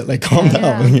Starbucks yet. Like, calm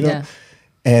down, you know? Yeah.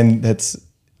 And that's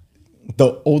the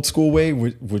old school way,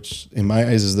 which in my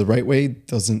eyes is the right way,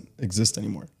 doesn't exist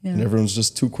anymore. Yeah. And everyone's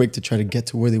just too quick to try to get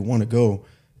to where they want to go.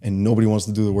 And nobody wants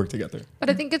to do the work together. But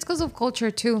I think it's because of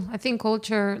culture too. I think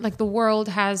culture, like the world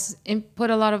has put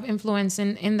a lot of influence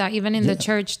in that, even in the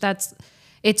church.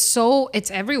 It's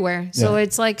everywhere. So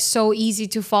it's like so easy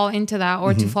to fall into that,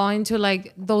 or to fall into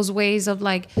like those ways of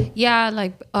like,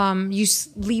 you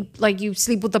sleep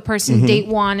with the person date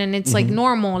one, and it's like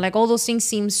normal. Like all those things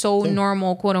seem so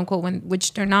normal, quote unquote,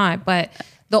 which they're not. But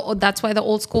that's why the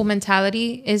old school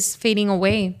mentality is fading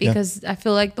away, because I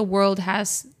feel like the world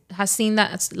has seen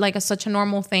that as like such a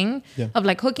normal thing of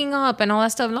like hooking up and all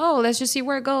that stuff. Oh, let's just see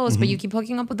where it goes. But you keep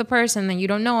hooking up with the person, then you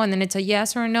don't know, and then it's a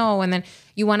yes or a no, and then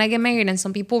you want to get married, and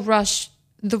some people rush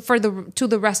to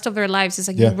the rest of their lives. It's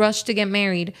like you rush to get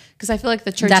married, because I feel like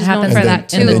the church is known for that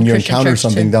too. And then you encounter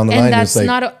something down the line. And that's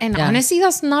not. Honestly,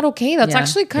 that's not okay. That's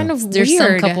actually kind of weird. There's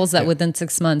some couples that within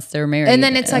 6 months they're married, and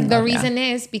then it's like the reason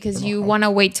is because you want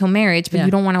to wait till marriage, but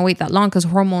you don't want to wait that long because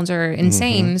hormones are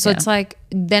insane. So it's like,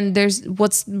 then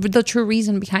what's the true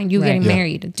reason behind you getting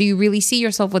married? Do you really see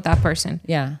yourself with that person?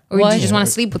 Yeah. Or do you just want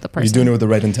to sleep with the person? You're doing it with the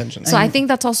right intentions. So I think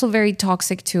that's also very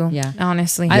toxic too. Yeah.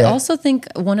 Honestly. I also think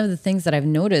one of the things that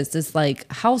I've noticed is like,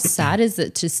 how sad is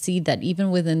it to see that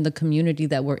even within the community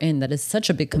that we're in, that is such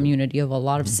a big community of a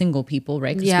lot of single people,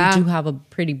 right? Because we do have a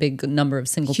pretty big number of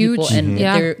single people, and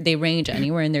they range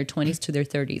anywhere in their 20s to their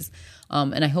 30s.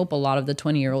 And I hope a lot of the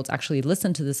 20-year-olds actually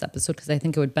listen to this episode, because I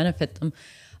think it would benefit them.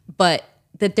 But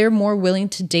that they're more willing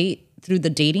to date through the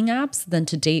dating apps than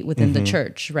to date within the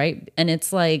church, right? And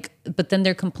it's like, but then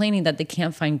they're complaining that they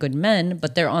can't find good men,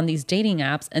 but they're on these dating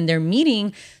apps and they're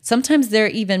meeting, sometimes they're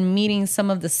even meeting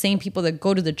some of the same people that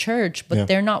go to the church, but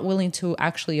they're not willing to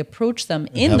actually approach them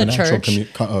in the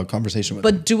church. Conversation with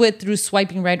them. Do it through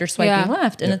swiping right or swiping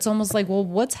left. And it's almost like, well,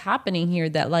 what's happening here?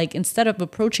 That like, instead of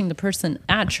approaching the person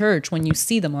at church when you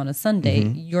see them on a Sunday,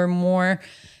 you're more...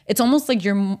 It's almost like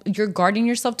you're guarding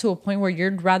yourself to a point where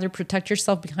you'd rather protect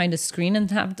yourself behind a screen and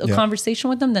have a conversation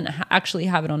with them than actually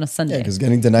have it on a Sunday. Yeah, because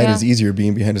getting denied is easier.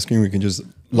 Being behind a screen where you can just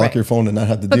lock your phone and not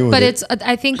have to deal with it. But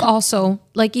I think also,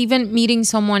 like, even meeting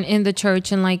someone in the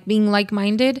church and like being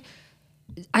like-minded,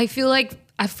 I feel like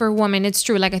for women, it's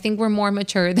true. Like, I think we're more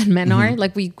mature than men are.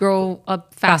 Like, we grow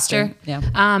up faster. Yeah.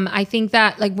 I think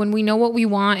that like when we know what we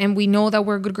want and we know that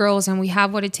we're good girls and we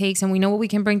have what it takes and we know what we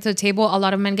can bring to the table, a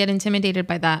lot of men get intimidated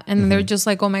by that. And they're just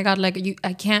like, oh my God, like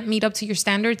I can't meet up to your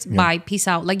standards. Bye. Peace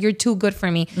out. Like, you're too good for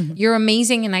me. You're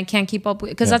amazing and I can't keep up with,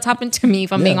 because that's happened to me,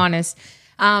 if I'm being honest.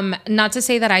 Not to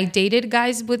say that I dated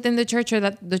guys within the church or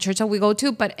that the church that we go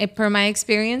to, but per my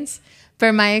experience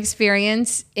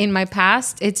in my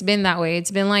past, it's been that way.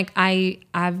 It's been like I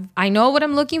know what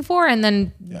I'm looking for, and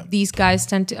then these guys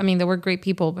tend to. I mean, they were great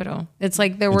people, but it's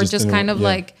like they were just kind of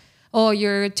like, oh,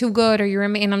 you're too good, or you're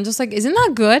amazing. And I'm just like, isn't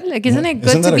that good? Like, isn't it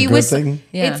good to be with? Thing?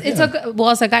 Yeah. It's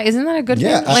as a guy, isn't that a good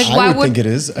thing? Like, I would think it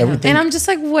is. I would think, and I'm just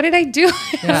like, what did I do?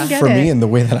 For me, and the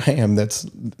way that I am,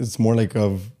 it's more like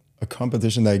of a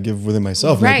competition that I give within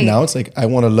myself. Right. Like now it's like, I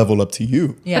want to level up to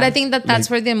you. Yeah. But I think that's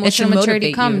where the emotional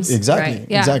maturity comes. Exactly. Right.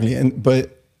 Yeah. Exactly.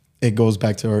 But it goes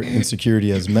back to our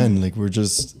insecurity as men. Like,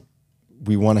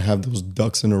 we want to have those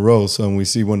ducks in a row. So when we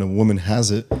see when a woman has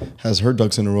her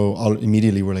ducks in a row,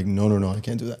 immediately we're like, no, I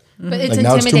can't do that. But it's like,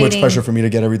 now it's too much pressure for me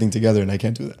to get everything together, and I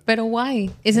can't do that. But why?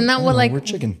 Isn't that what like... We're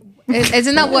chicken.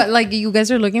 Isn't that what like you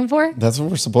guys are looking for? That's what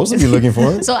we're supposed to be looking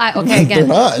for. So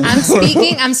again,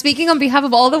 I'm speaking on behalf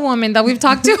of all the women that we've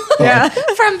talked to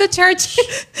from the church.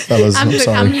 Fellas,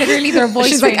 I'm literally their voice.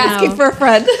 She's right like asking for a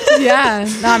friend. Yeah,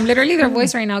 no, I'm literally their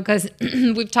voice right now, because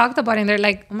we've talked about it and they're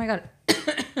like, oh my God.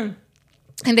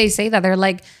 And they say that they're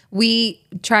like, we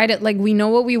tried it, like we know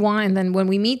what we want, and then when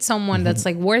we meet someone that's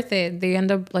like worth it, they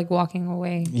end up like walking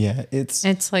away. Yeah,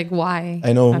 it's like, why?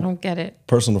 I know. I don't get it.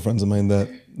 Personal friends of mine that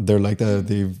they're like that.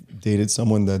 They've dated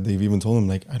someone that they've even told them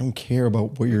like, I don't care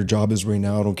about what your job is right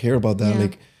now. I don't care about that.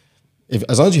 Like,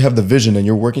 as long as you have the vision and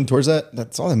you're working towards that,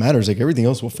 that's all that matters. Like, everything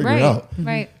else we'll figure it out.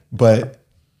 Right. But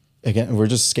again, we're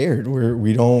just scared.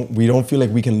 We don't feel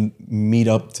like we can meet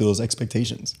up to those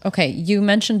expectations. Okay, you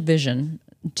mentioned vision.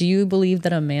 Do you believe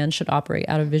that a man should operate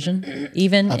out of vision,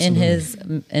 even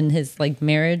Absolutely. in his like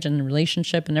marriage and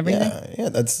relationship and everything?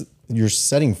 Yeah, you're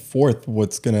setting forth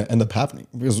what's gonna end up happening.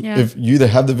 Because if you either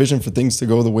have the vision for things to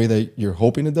go the way that you're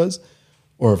hoping it does,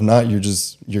 or if not,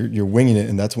 you're winging it,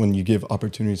 and that's when you give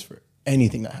opportunities for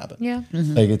anything to happen. Yeah,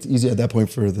 like it's easy at that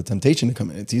point for the temptation to come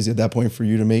in. It's easy at that point for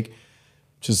you to make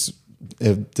just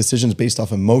decisions based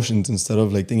off emotions instead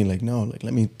of like thinking like, no, like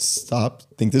let me stop,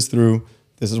 think this through.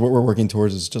 This is what we're working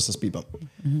towards. It's just a speed bump.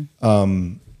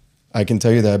 I can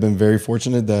tell you that I've been very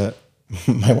fortunate that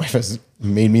my wife has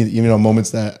made me, even on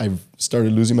moments that I've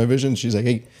started losing my vision, she's like,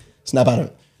 hey, snap out of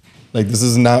it. Like, this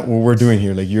is not what we're doing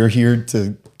here. Like, you're here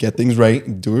to get things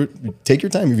right. Do it. Take your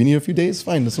time. If you need a few days,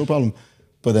 fine. That's no problem.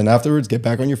 But then afterwards, get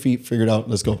back on your feet, figure it out.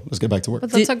 Let's go. Let's get back to work.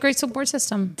 But that's a great support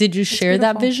system. Did you share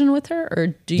that vision with her, or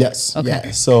do you? Yes. Okay.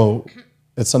 Yeah. So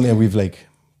it's something that we've like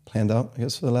planned out, I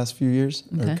guess, for the last few years,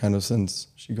 or kind of since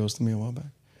she ghosted me a while back.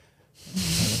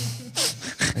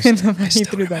 I love how you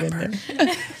threw that in there.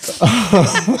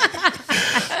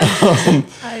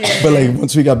 But like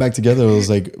once we got back together, it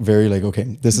was like very like,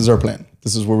 okay, this is our plan.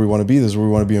 This is where we want to be. This is where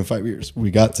we want to be in 5 years.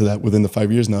 We got to that within the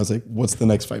 5 years. Now it's like, what's the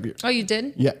next 5 years? Oh, you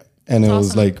did? Yeah. And it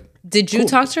was like, did you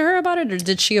talk to her about it, or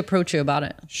did she approach you about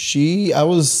it? I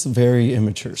was very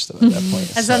immature still at that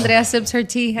point. As Andrea sips her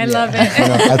tea. I love it. I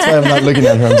know, that's why I'm not looking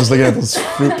at her. I'm just looking at those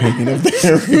fruit painting up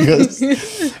there because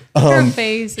her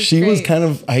face is she was great. kind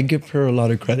of, I give her a lot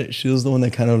of credit. She was the one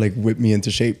that kind of like whipped me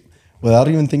into shape without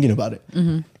even thinking about it.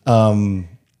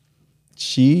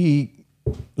 She,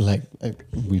 like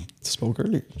we spoke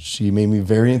earlier, she made me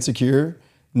very insecure,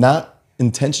 not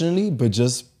intentionally, but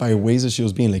just by ways that she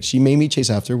was being. Like, she made me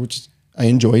chase after her, which I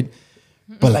enjoyed,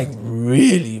 but like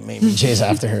really made me chase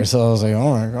after her. So I was like,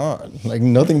 oh my God, like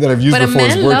nothing that I've used before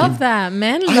is working. Men love that.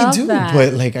 Men love that.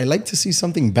 But like, I like to see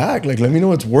something back. Like, let me know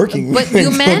what's working. But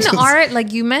you men are like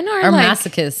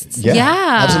masochists.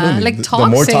 Yeah, absolutely. Like toxic. The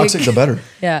more toxic, the better.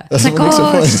 Yeah. That's Like,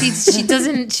 what makes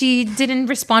it she fun. didn't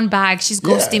respond back. She's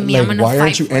ghosting me. Like, I'm gonna why fight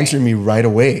aren't you for it. answering me right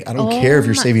away? I don't care if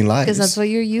you're saving lives. Because that's what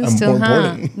you're used I'm to, more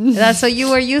huh? important. That's what you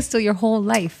were used to your whole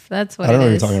life. That's what I don't know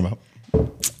it what is. you're talking about.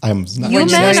 I'm not. You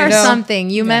men are know. something.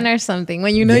 You men are something.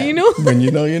 When you know, you know. When you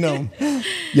know, you know.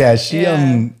 Yeah,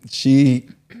 she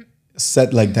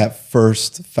set like that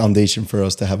first foundation for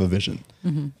us to have a vision.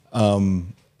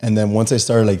 And then once I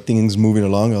started like things moving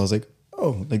along, I was like,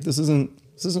 oh, like this isn't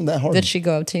that hard. Did she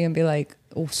go up to you and be like,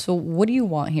 oh, so what do you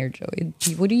want here, Joey?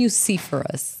 What do you see for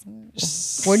us?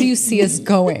 Where do you see us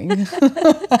going?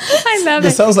 I love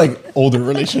This it. sounds like older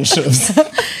relationships.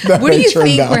 Where do you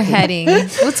think we're heading?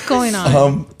 What's going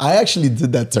on? I actually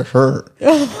did that to her.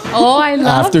 Oh, I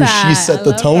love After that. she set I the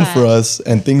love tone that. for us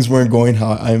and things weren't going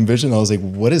how I envisioned, I was like,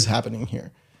 what is happening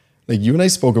here? Like, you and I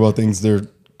spoke about things, they're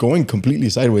going completely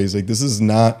sideways. Like, this is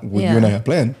not what you and I had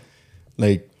planned.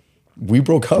 Like, we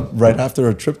broke up right after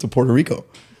a trip to Puerto Rico.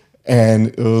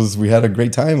 And we had a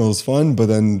great time. It was fun, but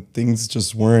then things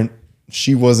just weren't,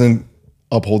 she wasn't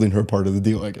upholding her part of the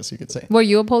deal, I guess you could say. Were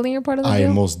you upholding your part of the I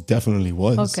deal? most definitely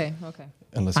was. Okay.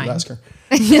 Unless Fine. you ask her.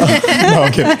 No,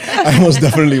 I'm kidding. I most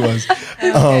definitely was.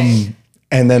 Okay.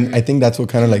 And then I think that's what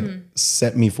kind of like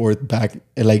set me forth back.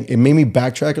 It made me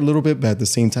backtrack a little bit, but at the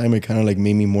same time, it kind of like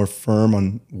made me more firm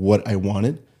on what I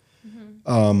wanted.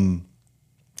 And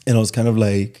I was kind of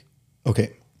like,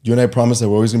 okay, you and I promised that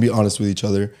we're always gonna be honest with each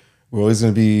other. We're always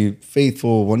gonna be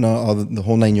faithful, whatnot, all the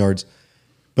whole 9 yards.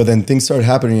 But then things started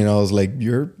happening, and I was like,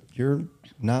 you're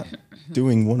not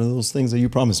doing one of those things that you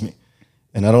promised me.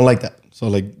 And I don't like that. So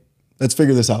like, let's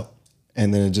figure this out.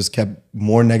 And then it just kept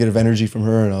more negative energy from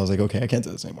her. And I was like, okay, I can't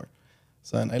do this anymore.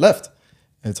 So then I left.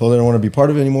 I told her I don't want to be part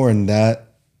of it anymore. And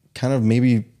that kind of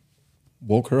maybe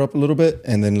woke her up a little bit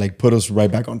and then like put us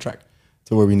right back on track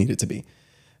to where we needed to be.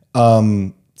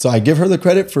 So I give her the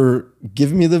credit for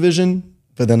giving me the vision,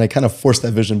 but then I kind of forced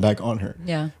that vision back on her.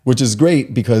 Yeah. Which is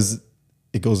great because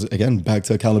it goes again back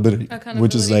to accountability.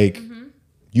 Which is like,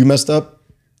 you messed up,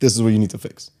 this is what you need to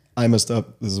fix. I messed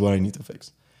up, this is what I need to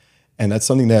fix. And that's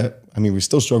something that, I mean, we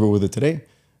still struggle with it today.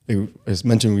 Like, as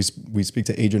mentioned, we speak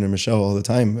to Adrian and Michelle all the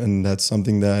time. And that's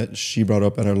something that she brought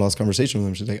up at our last conversation with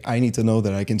them. She's like, I need to know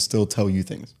that I can still tell you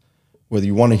things. Whether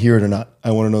you want to hear it or not,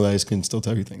 I want to know that I can still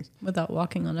tell you things. Without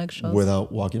walking on eggshells.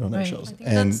 Without walking on eggshells. I think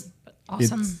And that's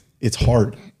awesome. it's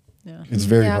hard. Yeah. It's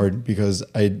very hard because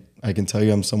I can tell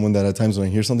you I'm someone that at times when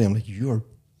I hear something, I'm like, you are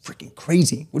freaking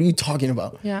crazy. What are you talking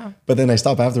about? Yeah. But then I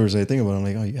stop afterwards and I think about it. I'm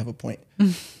like, oh, you have a point.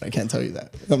 I can't tell you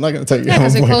that. I'm not going to tell you. Yeah, you have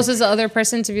because a it point. closes the other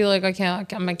person to be like, I can't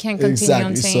continue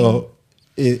on saying. So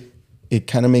it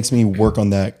kind of makes me work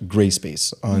on that gray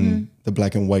space on the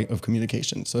black and white of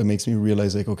communication. So it makes me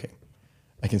realize like, okay,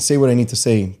 I can say what I need to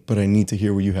say, but I need to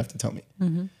hear what you have to tell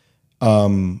me.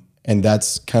 And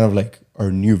that's kind of like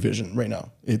our new vision right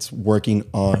now. It's working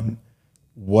on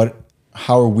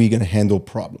how are we going to handle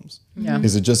problems? Yeah.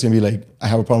 Is it just going to be like, I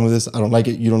have a problem with this, I don't like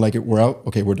it, you don't like it, we're out,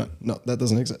 okay, we're done. No, that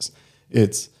doesn't exist.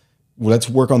 It's, let's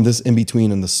work on this in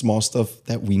between and the small stuff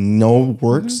that we know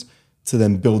works to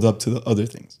then build up to the other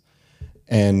things.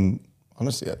 And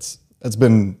honestly, that's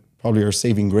been probably our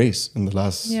saving grace in the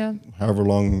last however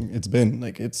long it's been.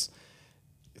 Like it's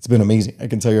been amazing. I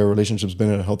can tell you our relationship's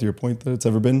been at a healthier point that it's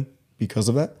ever been because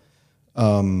of that.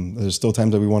 There's still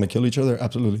times that we want to kill each other,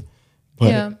 absolutely.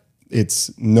 But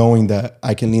it's knowing that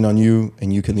I can lean on you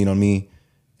and you can lean on me,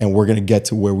 and we're gonna get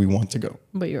to where we want to go.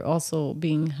 But you're also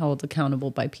being held accountable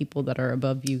by people that are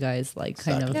above you guys, like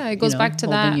kind of. Yeah, it goes back to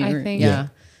that. I think. Yeah.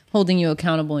 Holding you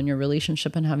accountable in your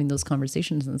relationship and having those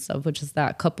conversations and stuff, which is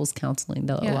that couples counseling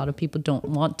that a lot of people don't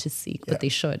want to seek, but they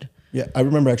should. Yeah, I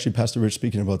remember actually Pastor Rich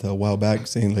speaking about that a while back,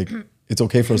 saying like, it's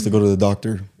okay for us to go to the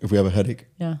doctor if we have a headache.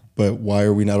 Yeah. But why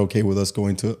are we not okay with us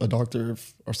going to a doctor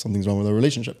if or something's wrong with our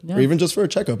relationship? Yeah. Or even just for a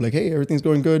checkup, like, hey, everything's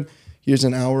going good. Here's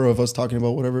an hour of us talking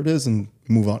about whatever it is and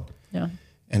move on. Yeah.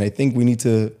 And I think we need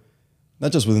to,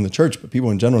 not just within the church, but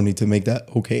people in general need to make that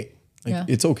okay. Like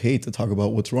it's okay to talk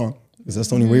about what's wrong. Because that's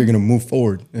the only way you're going to move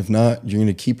forward. If not, you're going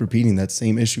to keep repeating that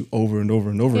same issue over and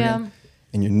over and over again.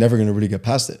 And you're never going to really get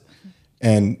past it.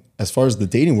 And as far as the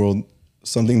dating world,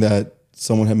 something that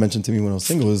someone had mentioned to me when I was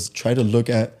single is try to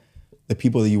look at the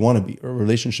people that you want to be or a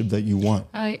relationship that you want.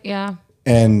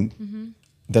 And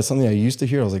that's something I used to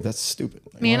hear. I was like, that's stupid.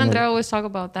 Like, me and Andrea always talk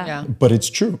about that. Yeah. But it's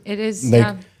true. It is.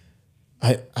 Like,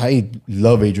 I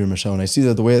love Adrian and Michelle, and I see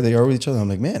that the way they are with each other, I'm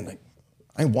like, man, like,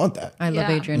 I want that. I love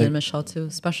Adrian and Michelle too,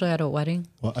 especially at a wedding.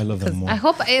 Well, I love them more. I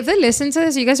hope if they listen to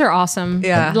this, you guys are awesome.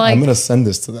 Yeah. I'm going to send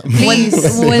this to them.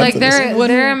 Like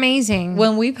they're amazing.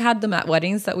 When we've had them at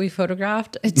weddings that we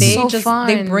photographed, it's so fun.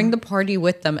 They bring the party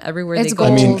with them everywhere they go.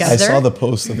 I mean, together. I saw the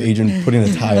post of Adrian putting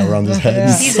a tie around his head.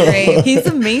 He's great. He's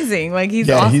amazing. Like he's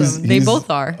awesome. They both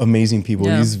are amazing people.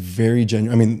 Yeah. He's very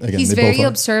genuine. I mean, again, he's very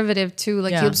observative too.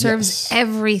 Like he observes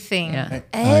everything. Yeah.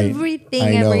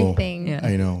 Everything. Yeah.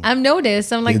 I know. I've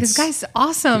noticed. I'm like, this guy's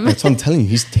awesome. That's what I'm telling you.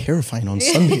 He's terrifying on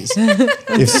Sundays.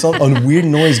 If a weird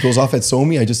noise goes off at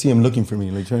Somi, I just see him looking for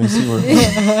me, like trying to see where.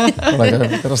 I'm like,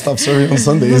 I gotta stop serving on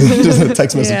Sundays. Just a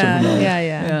text message every now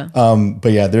and then.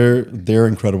 But yeah, they're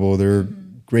incredible. They're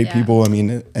great people. I mean,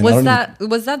 and was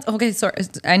that okay? Sorry,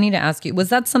 I need to ask you. Was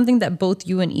that something that both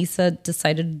you and Issa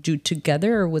decided to do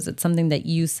together, or was it something that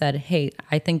you said, "Hey,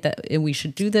 I think that we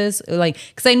should do this"? Like,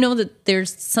 because I know that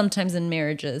there's sometimes in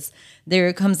marriages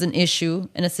there comes an issue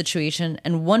in a situation,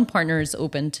 and one partner is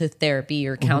open to therapy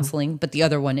or counseling, but the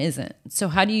other one isn't. So,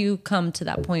 how do you come to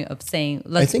that point of saying,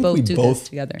 "Let's both do this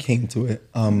together"? Came to it.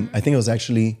 I think it was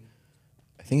actually,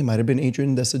 I think it might have been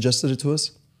Adrian that suggested it to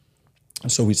us.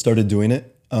 So we started doing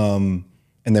it. And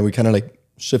then we kind of like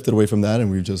shifted away from that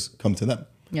and we've just come to them.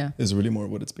 Yeah. Is really more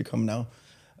what it's become now.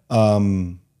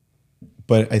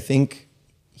 But I think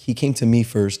he came to me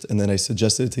first and then I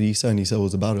suggested it to Issa and Issa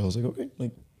was about it. I was like, okay,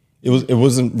 like it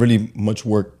wasn't really much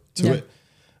work to it.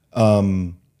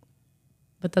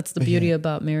 But that's the beauty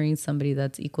about marrying somebody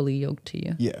that's equally yoked to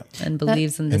you. Yeah. And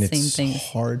believes in the same things.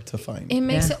 It's hard to find. It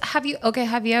makes it, have you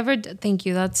ever, thank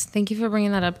you you for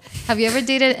bringing that up. Have you ever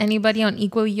dated anybody on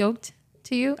equally yoked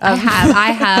to you? I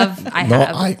have.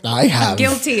 I have.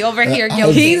 Guilty over here.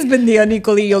 Guilty. He's been the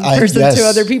unequally yoked person to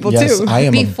other people too. I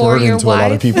am before a burden to a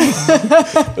lot of people.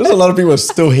 There's a lot of people that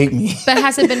still hate me. But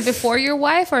has it been before your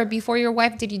wife or before your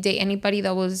wife? Did you date anybody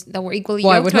that were equally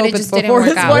I yoked, would but hope it just it's didn't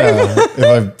work out? If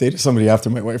I've dated somebody after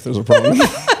my wife, there's a problem.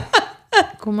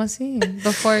 ¿Cómo así?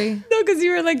 Before you? No, because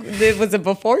you were like, was it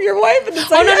before your wife? And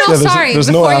it's like, no, sorry. There's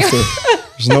no after.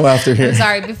 There's no after here. I'm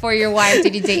sorry. Before your wife,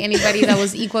 did you date anybody that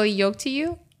was equally yoked to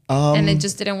you? And it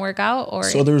just didn't work out? Or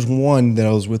so there's one that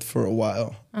I was with for a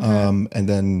while. And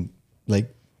then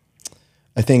like,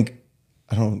 I think,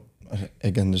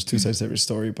 again, there's two sides to every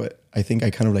story, but I think I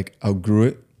kind of like outgrew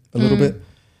it a little bit.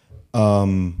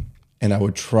 And I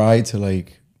would try to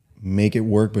like make it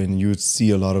work, but you would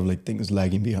see a lot of like things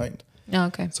lagging behind. Oh,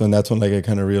 okay. So and that's when like I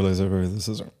kind of realized, okay, this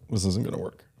isn't gonna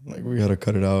work. Like we gotta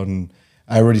cut it out. And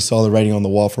I already saw the writing on the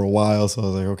wall for a while, so I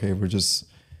was like, okay,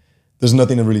 there's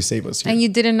nothing to really save us here. And you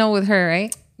didn't know with her,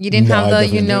 right? You didn't have the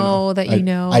you know.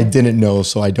 I didn't know,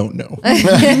 so I don't know.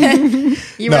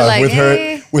 You were like,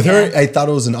 with her, I thought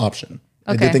it was an option.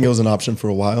 Okay. I did think it was an option for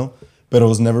a while, but it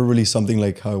was never really something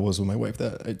like how it was with my wife.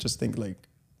 That I just think like,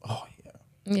 oh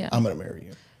yeah, I'm gonna marry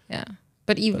you. Yeah.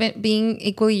 But even being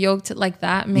equally yoked like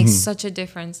that makes such a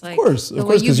difference. Like, of course,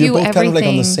 because you're both kind of like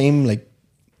on the same, like,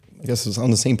 I guess it's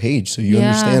on the same page. So you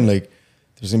understand, like,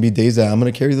 there's gonna be days that I'm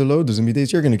gonna carry the load. There's gonna be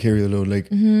days you're gonna carry the load. Like,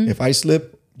 if I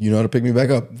slip, you know how to pick me back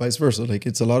up. Vice versa. Like,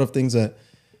 it's a lot of things that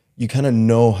you kind of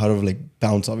know how to like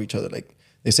bounce off each other. Like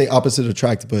they say, opposite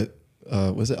attract, but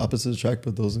was it opposite attract,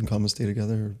 but those in common stay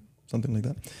together or something like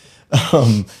that.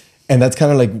 And that's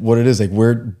kind of like what it is. Like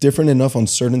we're different enough on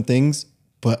certain things,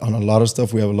 but on a lot of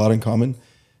stuff, we have a lot in common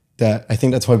that I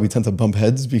think that's why we tend to bump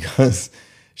heads because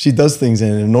she does things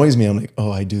and it annoys me. I'm like,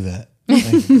 oh, I do that.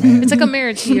 Like, man, It's like a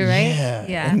mirror to you, right?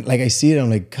 yeah. And like I see it, I'm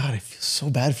like, God, I feel so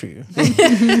bad for you. This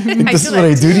is feel what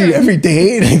I that do to you every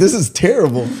day. Like, this is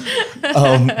terrible.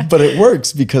 But it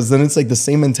works because then it's like the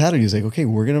same mentality. It's like, okay,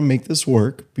 we're gonna make this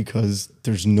work because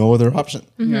there's no other option.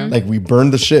 Like we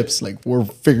burned the ships. Like we're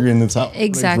figuring this out.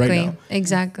 Exactly. Like, right now.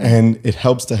 Exactly. And it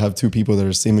helps to have two people that are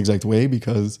the same exact way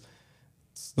because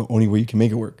it's the only way you can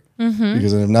make it work.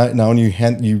 Because if not, now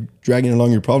you dragging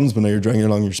along your problems, but now you're dragging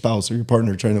along your spouse or your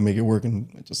partner trying to make it work, and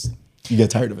you get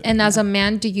tired of it. And as a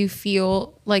man, do you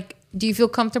feel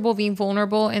comfortable being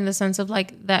vulnerable in the sense of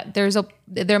like that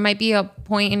there might be a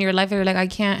point in your life where you're like, I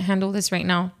can't handle this right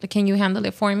now. Like, can you handle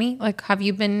it for me? Like, have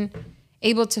you been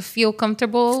able to feel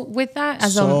comfortable with that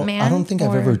as a man? I don't think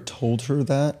I've ever told her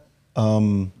that,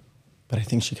 but I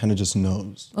think she kind of just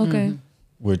knows. Okay.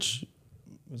 Which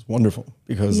is wonderful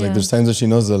because like there's times that she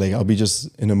knows that like I'll be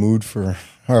just in a mood for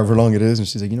however long it is, and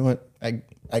she's like, you know what, I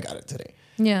got it today.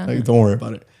 Yeah. Like, don't worry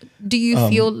about it. Do you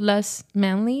feel less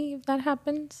manly if that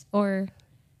happens, or?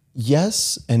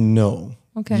 Yes and no.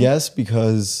 Okay. Yes,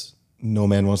 because no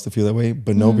man wants to feel that way,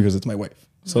 but no, because it's my wife.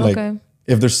 So like,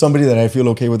 if there's somebody that I feel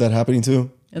okay with that happening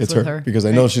to, it's her. Because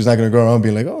I know she's not going to go around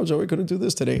being like, oh, Joey couldn't do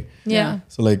this today. Yeah.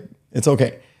 So like, it's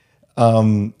okay.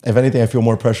 If anything, I feel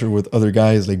more pressure with other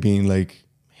guys, like being like,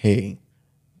 hey,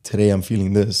 today I'm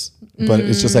feeling this. But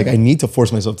it's just like, I need to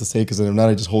force myself to say, because if not,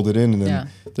 I just hold it in. And then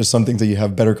there's some things that you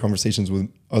have better conversations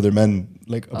with other men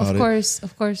like about it.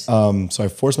 Of course. So I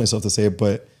force myself to say it,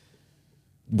 but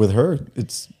with her,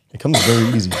 it comes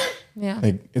very easy. Yeah.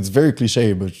 Like, it's very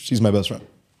cliche, but she's my best friend.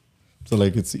 So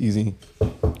like, it's easy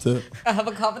to. I have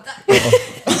a cup with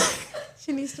that.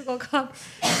 She needs to go cup.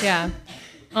 Yeah.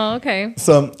 Oh, okay.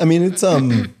 So, I mean, it's,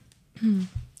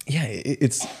 yeah,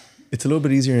 it's a little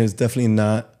bit easier, and it's definitely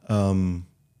not,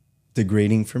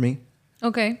 degrading for me.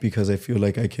 Okay. Because I feel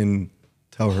like I can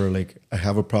tell her, like, I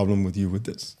have a problem with you with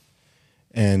this.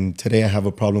 And today I have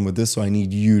a problem with this, so I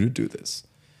need you to do this.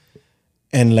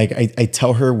 And like, I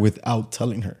tell her without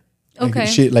telling her. Like,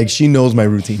 Okay. she knows my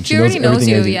routine. She already knows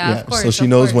everything you, I do. yeah, of course, so she of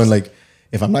knows when, course. like,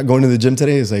 if I'm not going to the gym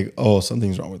today, it's like, oh,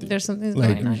 something's wrong with you. There's something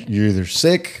like, going on. You're either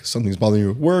sick, something's bothering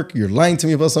you at work, you're lying to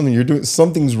me about something, you're doing,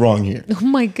 something's wrong here. Oh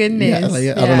my goodness. Yeah,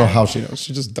 like, I don't know how she knows.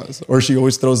 She just does. Or she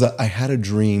always throws that, I had a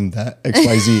dream that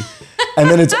XYZ. And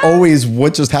then it's always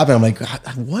what just happened. I'm like,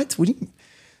 what? What do you...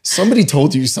 Somebody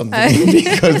told you something,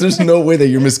 because there's no way that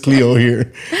you're Miss Cleo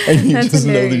here and you just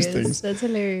know these things. That's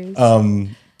hilarious.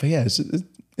 But yeah,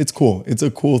 it's cool. It's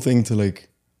a cool thing to like.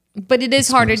 But it is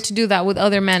harder to do that with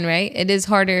other men, right? It is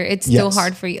harder. It's still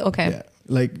hard for you. Okay. Yeah,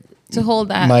 like to hold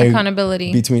that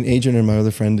accountability. Between Adrian and my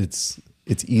other friend, it's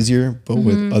easier, but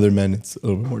with other men, it's a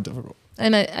little bit more difficult.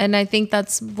 And I think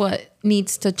that's what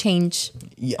needs to change.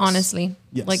 Yes. Honestly,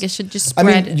 like it should just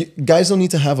spread. I mean, guys don't need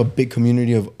to have a big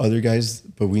community of other guys,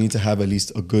 but we need to have at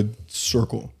least a good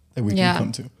circle that we can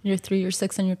come to. You're 3, you're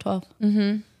 6, and you're 12.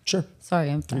 Sure. Sorry,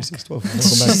 I'm 3, back. 6, 12.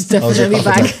 She's definitely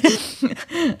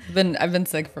back. I've been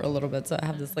sick for a little bit, so I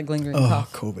have this like lingering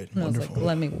cough. COVID. And Wonderful. I was like,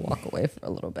 let me walk away for a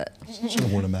little bit. Should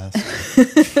have worn a mask.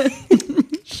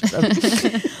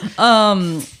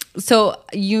 So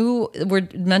you were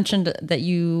mentioned that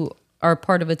you are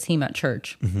part of a team at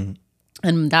church,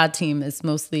 and that team is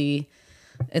mostly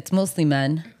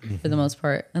men for the most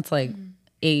part. It's like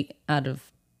 8 out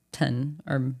of 10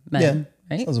 are men,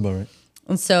 right? Sounds about right.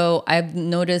 And so I've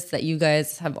noticed that you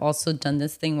guys have also done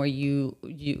this thing where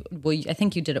I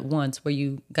think you did it once, where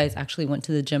you guys actually went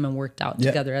to the gym and worked out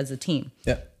together as a team.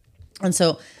 Yeah. And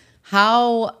so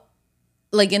how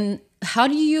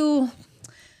do you,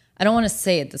 I don't want to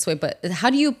say it this way, but how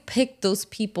do you pick those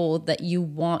people that you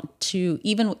want to,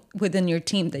 even within your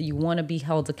team, that you want to be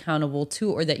held accountable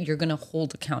to, or that you're going to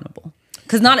hold accountable?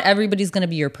 Because not everybody's going to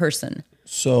be your person.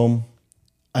 So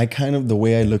the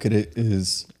way I look at it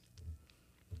is,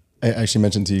 I actually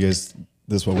mentioned to you guys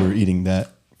this while we were eating, that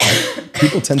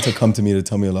people tend to come to me to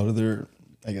tell me a lot of their,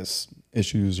 I guess,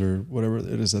 issues or whatever it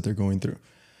is that they're going through.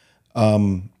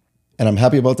 And I'm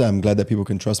happy about that. I'm glad that people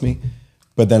can trust me.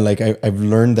 But then like I've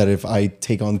learned that if I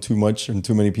take on too much and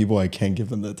too many people, I can't give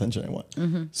them the attention I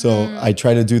want. So I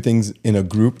try to do things in a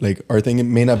group. Like our thing, it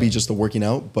may not be just the working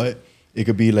out, but it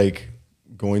could be like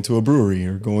going to a brewery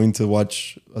or going to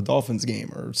watch a Dolphins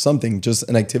game or something, just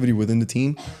an activity within the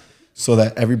team, so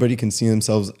that everybody can see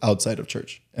themselves outside of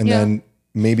church. And then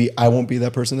maybe I won't be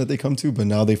that person that they come to, but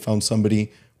now they found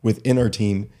somebody within our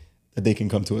team that they can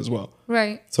come to as well.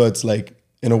 Right. So it's like,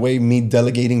 in a way, me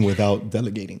delegating without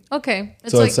delegating. Okay.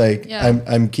 It's like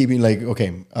I'm keeping like,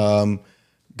 okay,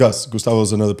 Gustavo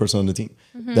is another person on the team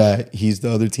that he's the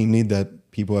other team lead,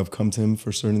 that people have come to him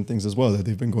for certain things as well, that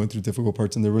they've been going through difficult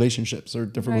parts in their relationships or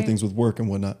difficult things with work and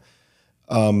whatnot.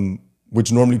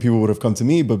 which normally people would have come to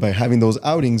me, but by having those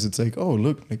outings, it's like, oh,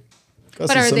 look, like. Gus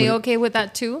But is are they somebody- okay with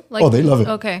that too? Like, Oh, they love it.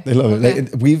 Okay. They love Okay.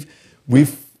 it. Like,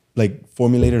 we've like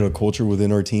formulated a culture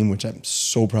within our team, which I'm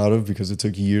so proud of because it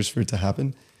took years for it to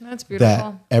happen. That's beautiful.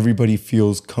 That everybody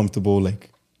feels comfortable like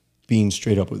being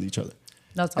straight up with each other.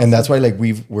 That's awesome. And that's why like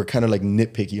we're kind of like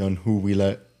nitpicky on who we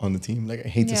let on the team. Like I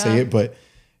hate to say Yeah. it, but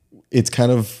it's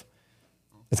kind of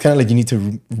like you need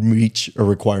to reach a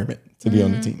requirement to be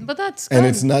on the team. But that's And good.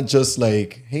 it's not just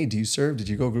like, hey, do you serve? Did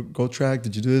you go track?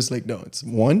 Did you do this? Like, no, it's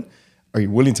one, are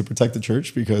you willing to protect the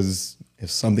church? Because if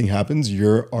something happens,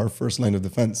 you're our first line of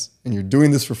defense and you're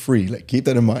doing this for free. Like keep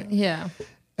that in mind. Yeah.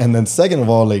 And then second of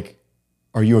all, like,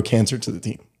 are you a cancer to the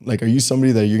team? Like, are you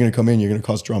somebody that you're going to come in, you're going to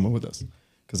cause drama with us?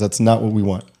 Because that's not what we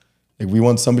want. Like we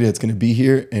want somebody that's going to be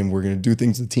here and we're going to do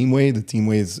things the team way. The team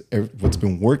way is what's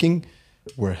been working.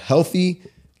 We're healthy.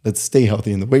 Let's stay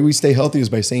healthy. And the way we stay healthy is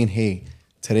by saying, hey,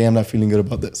 today I'm not feeling good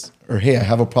about this. Or, hey, I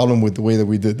have a problem with the way that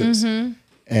we did this.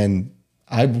 And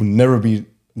I would never be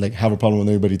like, have a problem with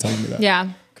anybody telling me that. Yeah.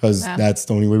 Because that's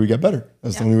the only way we get better.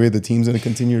 That's the only way the team's going to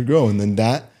continue to grow. And then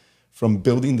that, from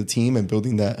building the team and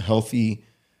building that healthy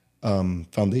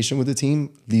foundation with the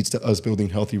team, leads to us building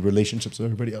healthy relationships with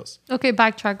everybody else. Okay,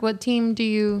 backtrack. What team do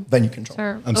you Venue control.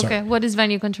 serve? I'm sorry. Okay, what is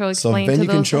venue control? So Explain venue to those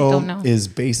that control don't know. is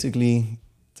basically,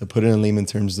 to put it in layman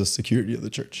terms, the security of the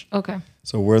church. Okay.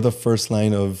 So we're the first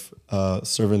line of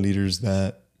servant leaders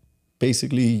that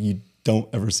basically you don't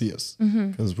ever see us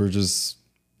because we're just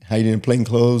hiding in plain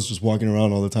clothes, just walking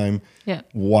around all the time, Yeah.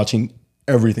 watching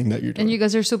everything that you're doing. And you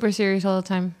guys are super serious all the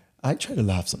time. I try to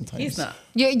laugh sometimes. He's not.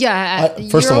 Yeah.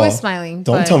 First you're of always all, smiling.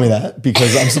 don't but tell me that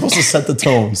because I'm supposed to set the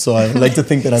tone. So I like to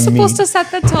think that I'm supposed mean. to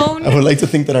set the tone. I would like to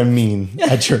think that I'm mean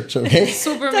at church. Okay,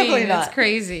 Super Definitely mean. not. It's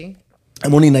crazy.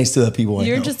 I'm only nice to the people I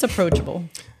You're know. just approachable.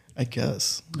 I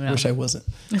guess. Yeah. Wish I wasn't.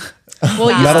 Well,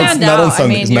 you Not on- stand not on out. I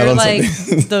Sundays, mean, not you're on like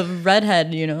Sundays. the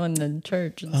redhead, you know, in the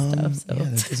church and stuff. So Yeah,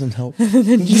 that doesn't help.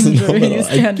 Doesn't help at you all.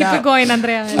 stand Keep it out. going,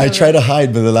 Andrea. I try to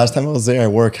hide, but the last time I was there, I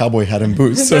wore a cowboy hat and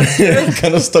boots, so it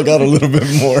kind of stuck out a little bit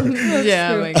more.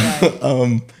 Yeah, oh my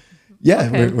God. Yeah,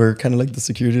 Okay. we're kind of like the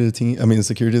security of the team. I mean, the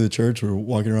security of the church. We're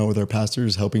walking around with our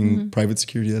pastors, helping private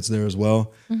security that's there as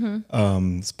well.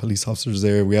 There's police officers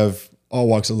there. We have all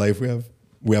walks of life.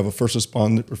 We have a first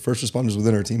responders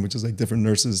within our team, which is like different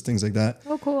nurses, things like that.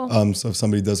 Oh, cool. So if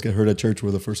somebody does get hurt at church,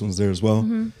 we're the first ones there as well.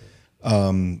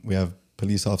 We have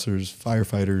police officers,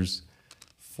 firefighters,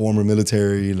 former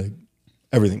military, like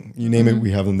everything. You name it,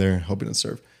 we have them there helping us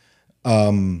serve.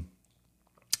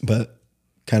 But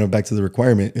kind of back to the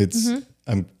requirement, it's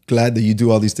I'm glad that you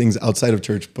do all these things outside of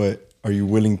church, but are you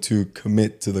willing to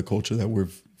commit to the culture that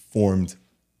we've formed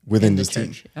within this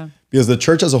team? Yeah. Because the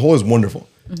church as a whole is wonderful.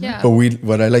 Yeah. But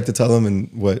what I like to tell them, and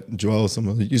what Joel,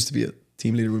 someone who used to be a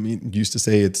team leader with me, used to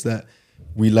say, it's that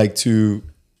we like to,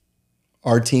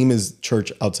 our team is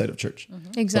church outside of church.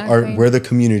 Exactly. We're the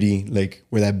community, like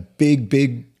where that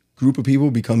big group of people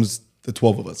becomes the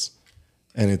 12 of us.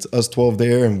 And it's us 12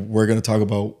 there, and we're going to talk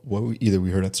about what either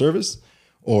we heard at service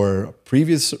or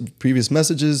previous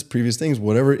messages, previous things,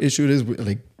 whatever issue it is.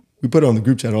 We put it on the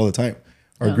group chat all the time.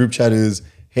 Our group chat is,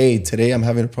 hey, today I'm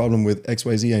having a problem with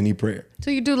XYZ, I need prayer.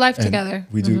 So you do life And together.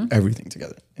 we do everything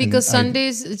together. Because And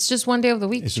Sundays, it's just one day of the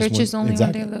week. it's just Church is only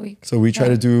exactly. one day of the week. So we try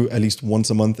to do at least once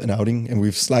a month an outing, and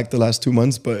we've slacked the last 2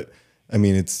 months, but I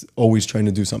mean, it's always trying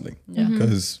to do something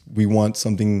because we want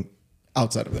something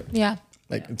outside of there. Yeah.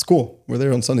 Like it's cool. We're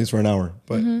there on Sundays for an hour,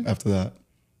 but after that,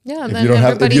 Yeah. if then you don't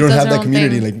have everybody does that their own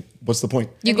community, thing. like what's the point?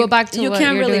 you go back to you what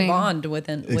can't you're really doing. bond with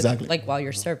Exactly. like while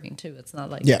you're serving too. It's not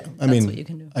like Yeah, I that's mean, what you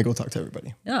can do. I go talk to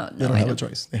everybody. No, They don't I have know. a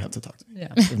choice. They have to talk to me.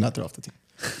 Yeah. If not, they're off the team.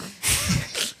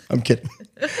 I'm kidding.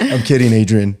 I'm kidding,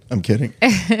 Adrian. I'm kidding.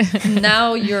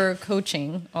 Now you're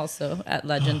coaching also at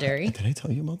Legendary. Did I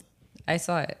tell you about that? I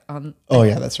saw it on Oh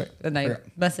yeah, that's right. and I Forgot.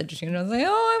 messaged you and I was like, oh,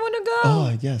 I want to go.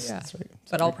 Oh yes, Yeah. that's right.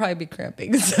 But I'll probably be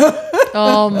cramping. So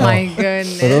Oh my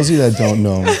goodness. For those of you that don't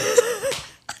know,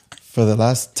 for the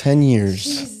last 10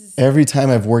 years, every time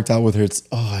I've worked out with her, it's,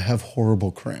 I have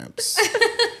horrible cramps.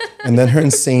 And then her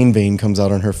insane vein comes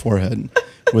out on her forehead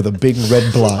with a big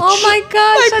red blotch. Oh my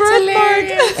gosh, that's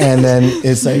hilarious. And then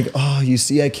it's like, you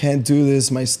see, I can't do this.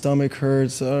 My stomach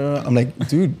hurts. I'm like,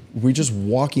 dude, we're just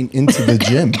walking into the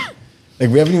gym. Like,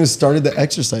 we haven't even started the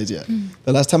exercise yet.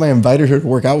 The last time I invited her to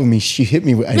work out with me, she hit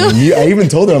me. I even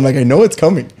told her, I'm like, I know it's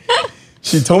coming.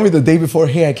 She told me the day before,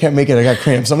 hey, I can't make it. I got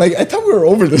cramps. I'm like, I thought we were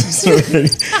over this already.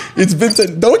 It's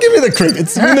been, don't give me the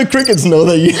crickets. Even the crickets know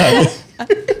that you have it.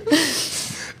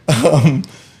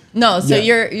 no, so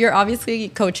Yeah. you're obviously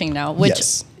coaching now, which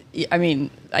Yes. I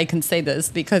mean, I can say this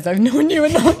because I've known you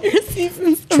in all your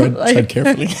seasons. Tread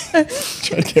carefully.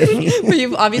 Tread carefully. But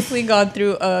you've obviously gone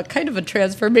through a kind of a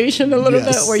transformation a little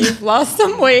bit where you've lost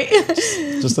some weight.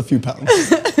 Just a few pounds.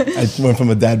 I went from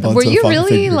a dad bod Were to a you father really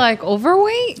figure. like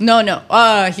overweight? No.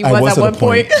 He was at one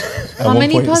point. How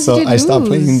many pounds did you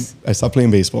lose? I stopped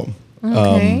playing baseball.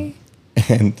 Okay.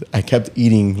 And I kept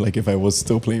eating like if I was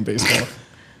still playing baseball.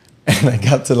 And I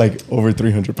got to like over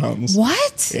 300 pounds.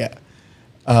 What? Yeah.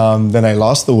 Then I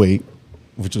lost the weight,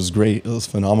 which was great. It was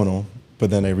phenomenal.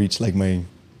 But then I reached like my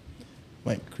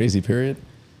crazy period,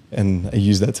 and I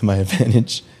used that to my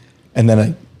advantage. And then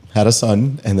I had a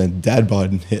son, and then dad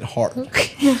bod hit hard,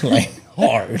 like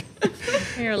hard.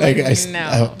 You're like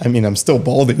no. I mean, I'm still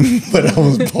balding, but I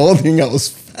was balding. I was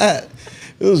fat.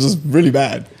 It was just really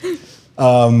bad.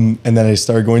 And then I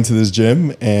started going to this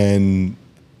gym, and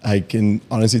I can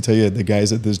honestly tell you the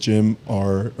guys at this gym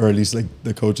or at least like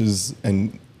the coaches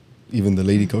and even the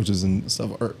lady coaches and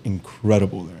stuff are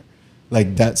incredible there.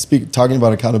 Like talking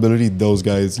about accountability, those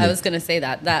guys. I was going to say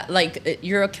that like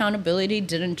your accountability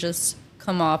didn't just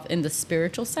come off in the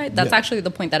spiritual side. That's actually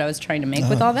the point that I was trying to make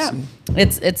with all that.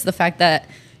 It's the fact that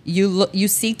you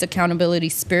seeked accountability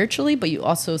spiritually, but you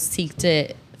also seeked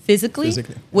it physically.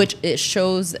 Which it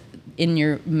shows in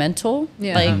your mental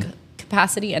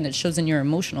capacity, and it shows in your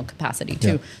emotional capacity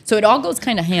too. So it all goes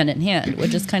kind of hand in hand,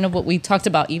 which is kind of what we talked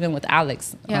about even with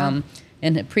Alex in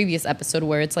a previous episode,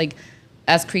 where it's like,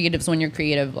 as creatives, when you're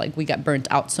creative, like we get burnt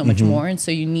out so much more, and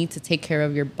so you need to take care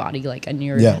of your body, like, and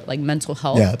your like mental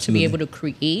health to be able to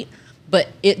create. But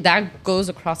that goes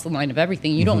across the line of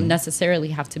everything. You don't necessarily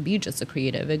have to be just a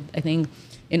creative. I think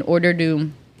in order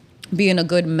to be in a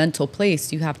good mental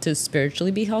place, you have to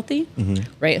spiritually be healthy,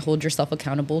 right? Hold yourself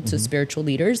accountable to spiritual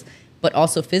leaders, but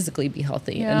also physically be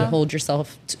healthy and hold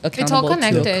yourself accountable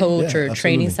to a coach or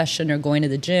training session or going to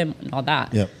the gym and all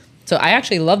that. So I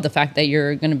actually love the fact that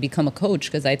you're going to become a coach,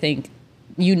 because I think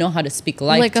you know how to speak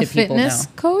life to people now. Like a fitness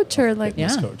coach or like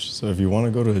fitness coach. So if you want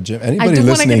to go to a gym, anybody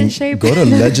listening, go to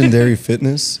Legendary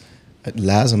Fitness.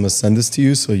 Laz, I'm gonna send this to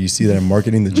you so you see that I'm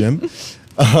marketing the gym.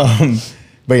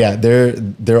 But yeah,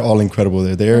 they're all incredible.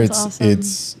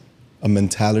 It's a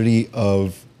mentality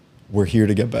of we're here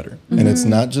to get better, and it's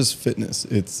not just fitness;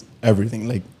 it's everything.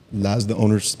 Like Laz, the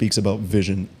owner, speaks about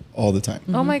vision all the time.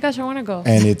 Oh my gosh, I want to go.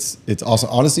 And it's awesome.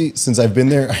 Honestly, since I've been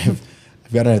there, I've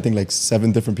gotten I think like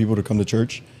 7 different people to come to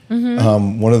church.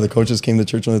 One of the coaches came to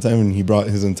church one time, and he brought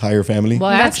his entire family. Well,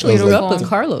 I actually grew up with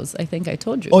Carlos. I think I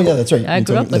told you. Oh yeah, that's right. I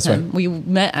grew up with him. Right. We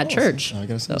met at church. I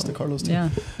gotta say this to Carlos too. Yeah,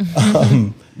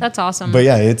 that's awesome. But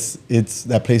yeah, it's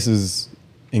that place is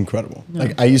incredible.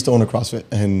 Like I used to own a CrossFit,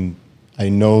 and I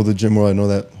know the gym world. I know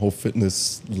that whole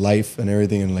fitness life and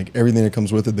everything, and like everything that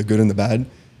comes with it, the good and the bad.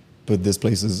 But this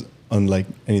place is unlike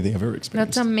anything I've ever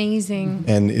experienced. That's amazing.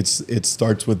 And it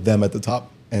starts with them at the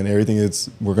top, and everything.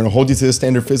 We're gonna hold you to the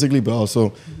standard physically, but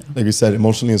also, like you said,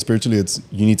 emotionally and spiritually.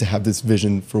 You need to have this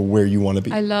vision for where you want to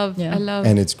be. I love.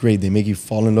 And it's great. They make you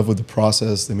fall in love with the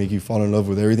process. They make you fall in love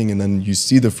with everything, and then you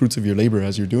see the fruits of your labor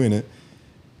as you're doing it.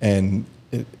 And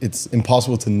it's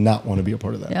impossible to not want to be a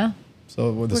part of that. Yeah.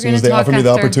 So as soon as they offered me the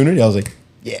opportunity, I was like,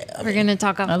 yeah. We're going to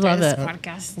talk after this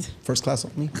podcast. First class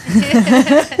on me.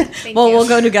 Well, we'll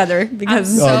go together because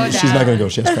she's not going to go.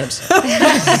 She has cramps.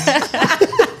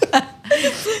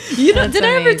 Did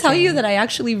I ever tell you that I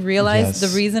actually realized the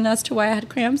reason as to why I had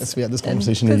cramps? Yes, we had this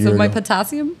conversation because of my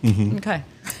potassium. Okay.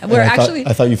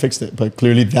 I thought you fixed it, but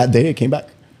clearly that day it came back.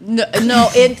 No,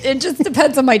 it just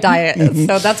depends on my diet.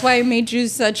 So that's why I made you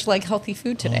such like healthy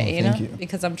food today, Thank you.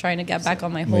 Because I'm trying to get back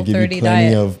on my whole give 30 you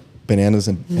plenty diet. Of bananas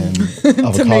and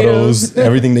avocados,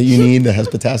 everything that you need that has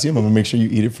potassium. I'm gonna make sure you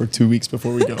eat it for 2 weeks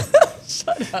before we go.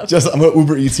 Shut up. I'm gonna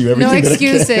Uber Eats you everything.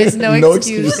 No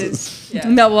excuses. Yeah.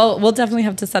 No, we'll definitely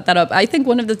have to set that up. I think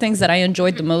one of the things that I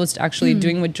enjoyed the most actually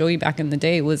doing with Joey back in the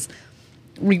day was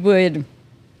we would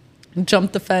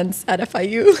jump the fence at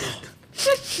FIU.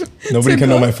 Nobody can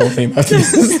know my full name after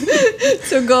this.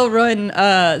 To go run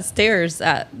stairs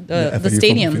at the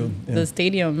stadium. Yeah. The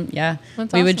stadium, yeah.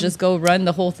 That's we would awesome. just go run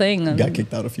the whole thing. And Got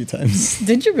kicked out a few times.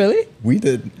 Did you really? We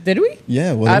did. Did we?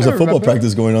 Yeah, well, there was a football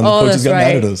practice going on. The coaches got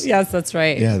mad at us. Yes, that's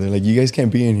right. Yeah, they're like, you guys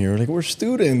can't be in here. We're like, we're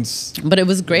students. But it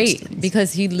was great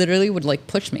because he literally would like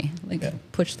push me,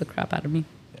 push the crap out of me.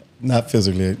 Not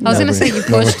physically. I was going to say you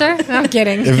pushed her. I'm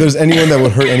kidding. If there's anyone that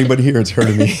would hurt anybody here, it's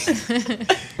hurting me.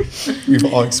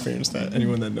 We've all experienced that.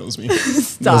 Anyone that knows me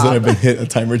knows that I've been hit a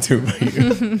time or two by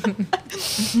you.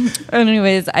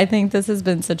 Anyways, I think this has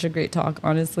been such a great talk.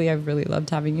 Honestly, I've really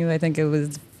loved having you. I think it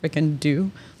was freaking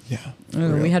due. Yeah.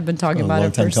 We had been talking It's been a about long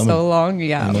it for time coming. so long. I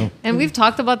Yeah. know. And we've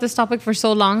talked about this topic for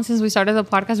so long since we started the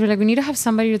podcast. We're like, we need to have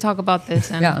somebody to talk about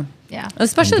this. And Yeah. yeah.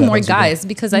 Especially I'm glad more that's your guys,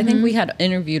 because I think we had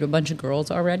interviewed a bunch of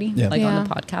girls already, Yeah. like on Yeah. the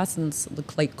podcast, and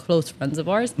like close friends of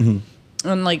ours. Mm-hmm.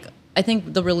 And like, I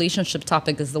think the relationship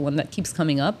topic is the one that keeps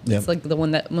coming up. Yeah. It's like the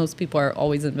one that most people are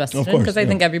always invested Of in, course, because I yeah.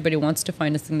 think everybody wants to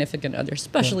find a significant other,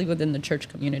 especially within the church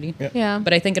community. Yeah. Yeah.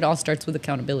 But I think it all starts with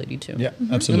accountability too. Yeah,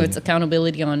 So absolutely. it's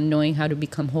accountability on knowing how to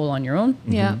become whole on your own,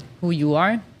 Yeah. who you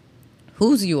are,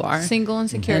 whose you are. Single and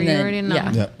secure. And You then, already know.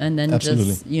 Yeah. and then absolutely.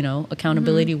 just,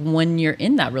 accountability when you're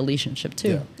in that relationship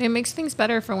too. Yeah. It makes things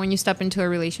better for when you step into a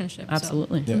relationship. so.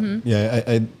 Absolutely. Yeah,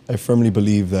 yeah. I firmly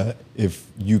believe that if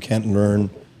you can't learn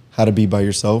how to be by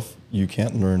yourself, you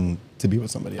can't learn to be with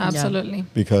somebody else. Absolutely.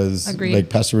 Because, Agreed. like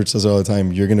Pastor Rich says all the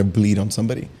time, you're gonna bleed on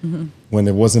somebody when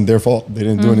it wasn't their fault. They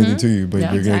didn't do anything to you, but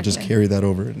Yeah, you're gonna just exactly. carry that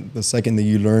over. And the second that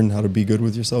you learn how to be good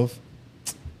with yourself,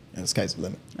 the sky's the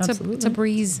limit. It's a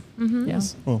breeze. Yeah.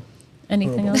 Oh,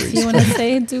 Anything Horrible else you want to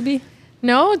say, Doobie?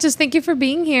 No, just thank you for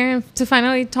being here to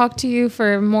finally talk to you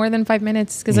for more than 5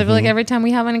 minutes. Because I feel like every time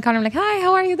we have an encounter, I'm like, hi,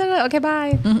 how are you? Okay,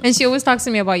 bye. And she always talks to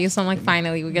me about you. So I'm like,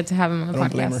 finally, we get to have him on I the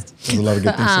don't blame her. podcast. There's a lot of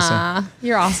good things to say.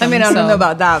 You're awesome. I mean, I don't so- know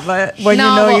about that, but when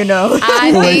No, you know, well, you know.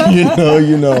 I think,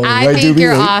 You know. I Right, think Doobie?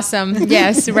 you're Right? awesome.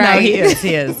 Yes, No, right. he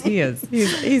is.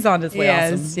 He's honestly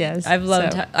Yes, awesome. yes. I've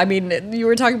loved. So- I mean, you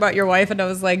were talking about your wife, and I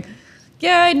was like,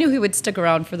 yeah, I knew he would stick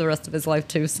around for the rest of his life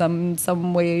too,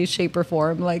 some way, shape, or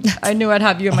form. Like I knew I'd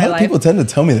have you in A my lot of life. people tend to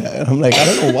tell me that. And I'm like, I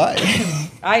don't know why.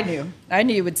 I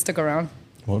knew you would stick around.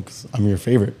 Well, 'cause I'm your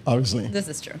favorite, obviously. This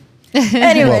is true.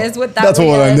 Anyways, Well, with that, that's we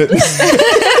what I'm end.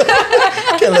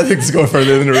 Can't let things go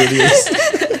further than it really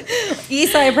is.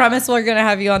 Isa, I promise we're gonna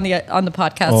have you on the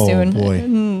podcast Oh, soon. boy.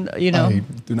 And, you know, I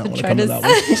do not to want to try come to to that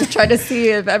one. to try to see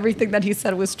if everything that he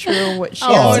said was true. What she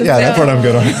Oh, has to yeah, say. that part I'm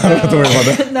good on. I don't have to worry about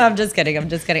that. No, I'm just kidding.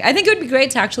 I think it would be great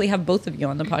to actually have both of you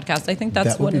on the podcast. I think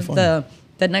that's That would one be of fun.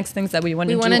 the next things that we want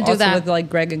We to wanna do do also that. with like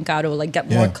Greg and Caro, like get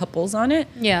more Yeah. couples on it.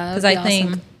 Yeah, because that'd I be think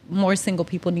awesome. more single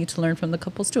people need to learn from the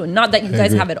couples too, and not that you I guys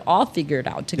agree. have it all figured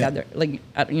out together. Like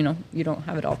you don't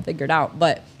have it all figured out,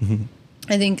 but Mm-hmm.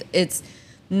 I think it's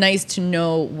nice to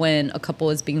know when a couple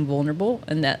is being vulnerable,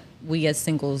 and that we as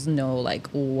singles know like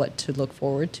what to look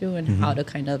forward to and Mm-hmm. how to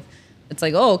kind of. It's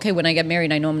like, oh, okay, when I get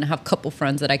married, I know I'm gonna have couple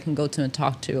friends that I can go to and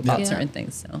talk to about Yeah. certain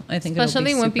things. So I think it'll be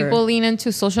Especially when super- people lean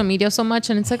into social media so much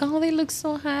and it's like, oh, they look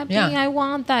so happy. Yeah. I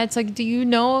want that. It's like, do you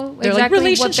know they're like exactly what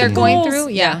relationship they're going goals. through?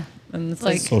 Yeah. And it's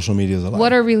Like, like, Social media is a lie.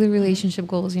 What are really relationship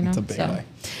goals, you know? It's a big So- lie.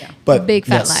 But Big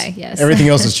fat lie, yes. Everything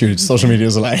else is true. Social media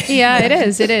is a lie. Yeah, it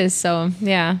is. It is. So,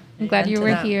 yeah. I'm glad you to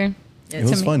were that. here. It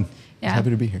was me. fun. Yeah. Happy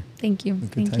to be here. Thank you.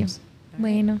 Good Thank times. you.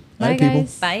 Bueno. Bye, Bye, people.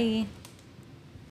 guys. bye.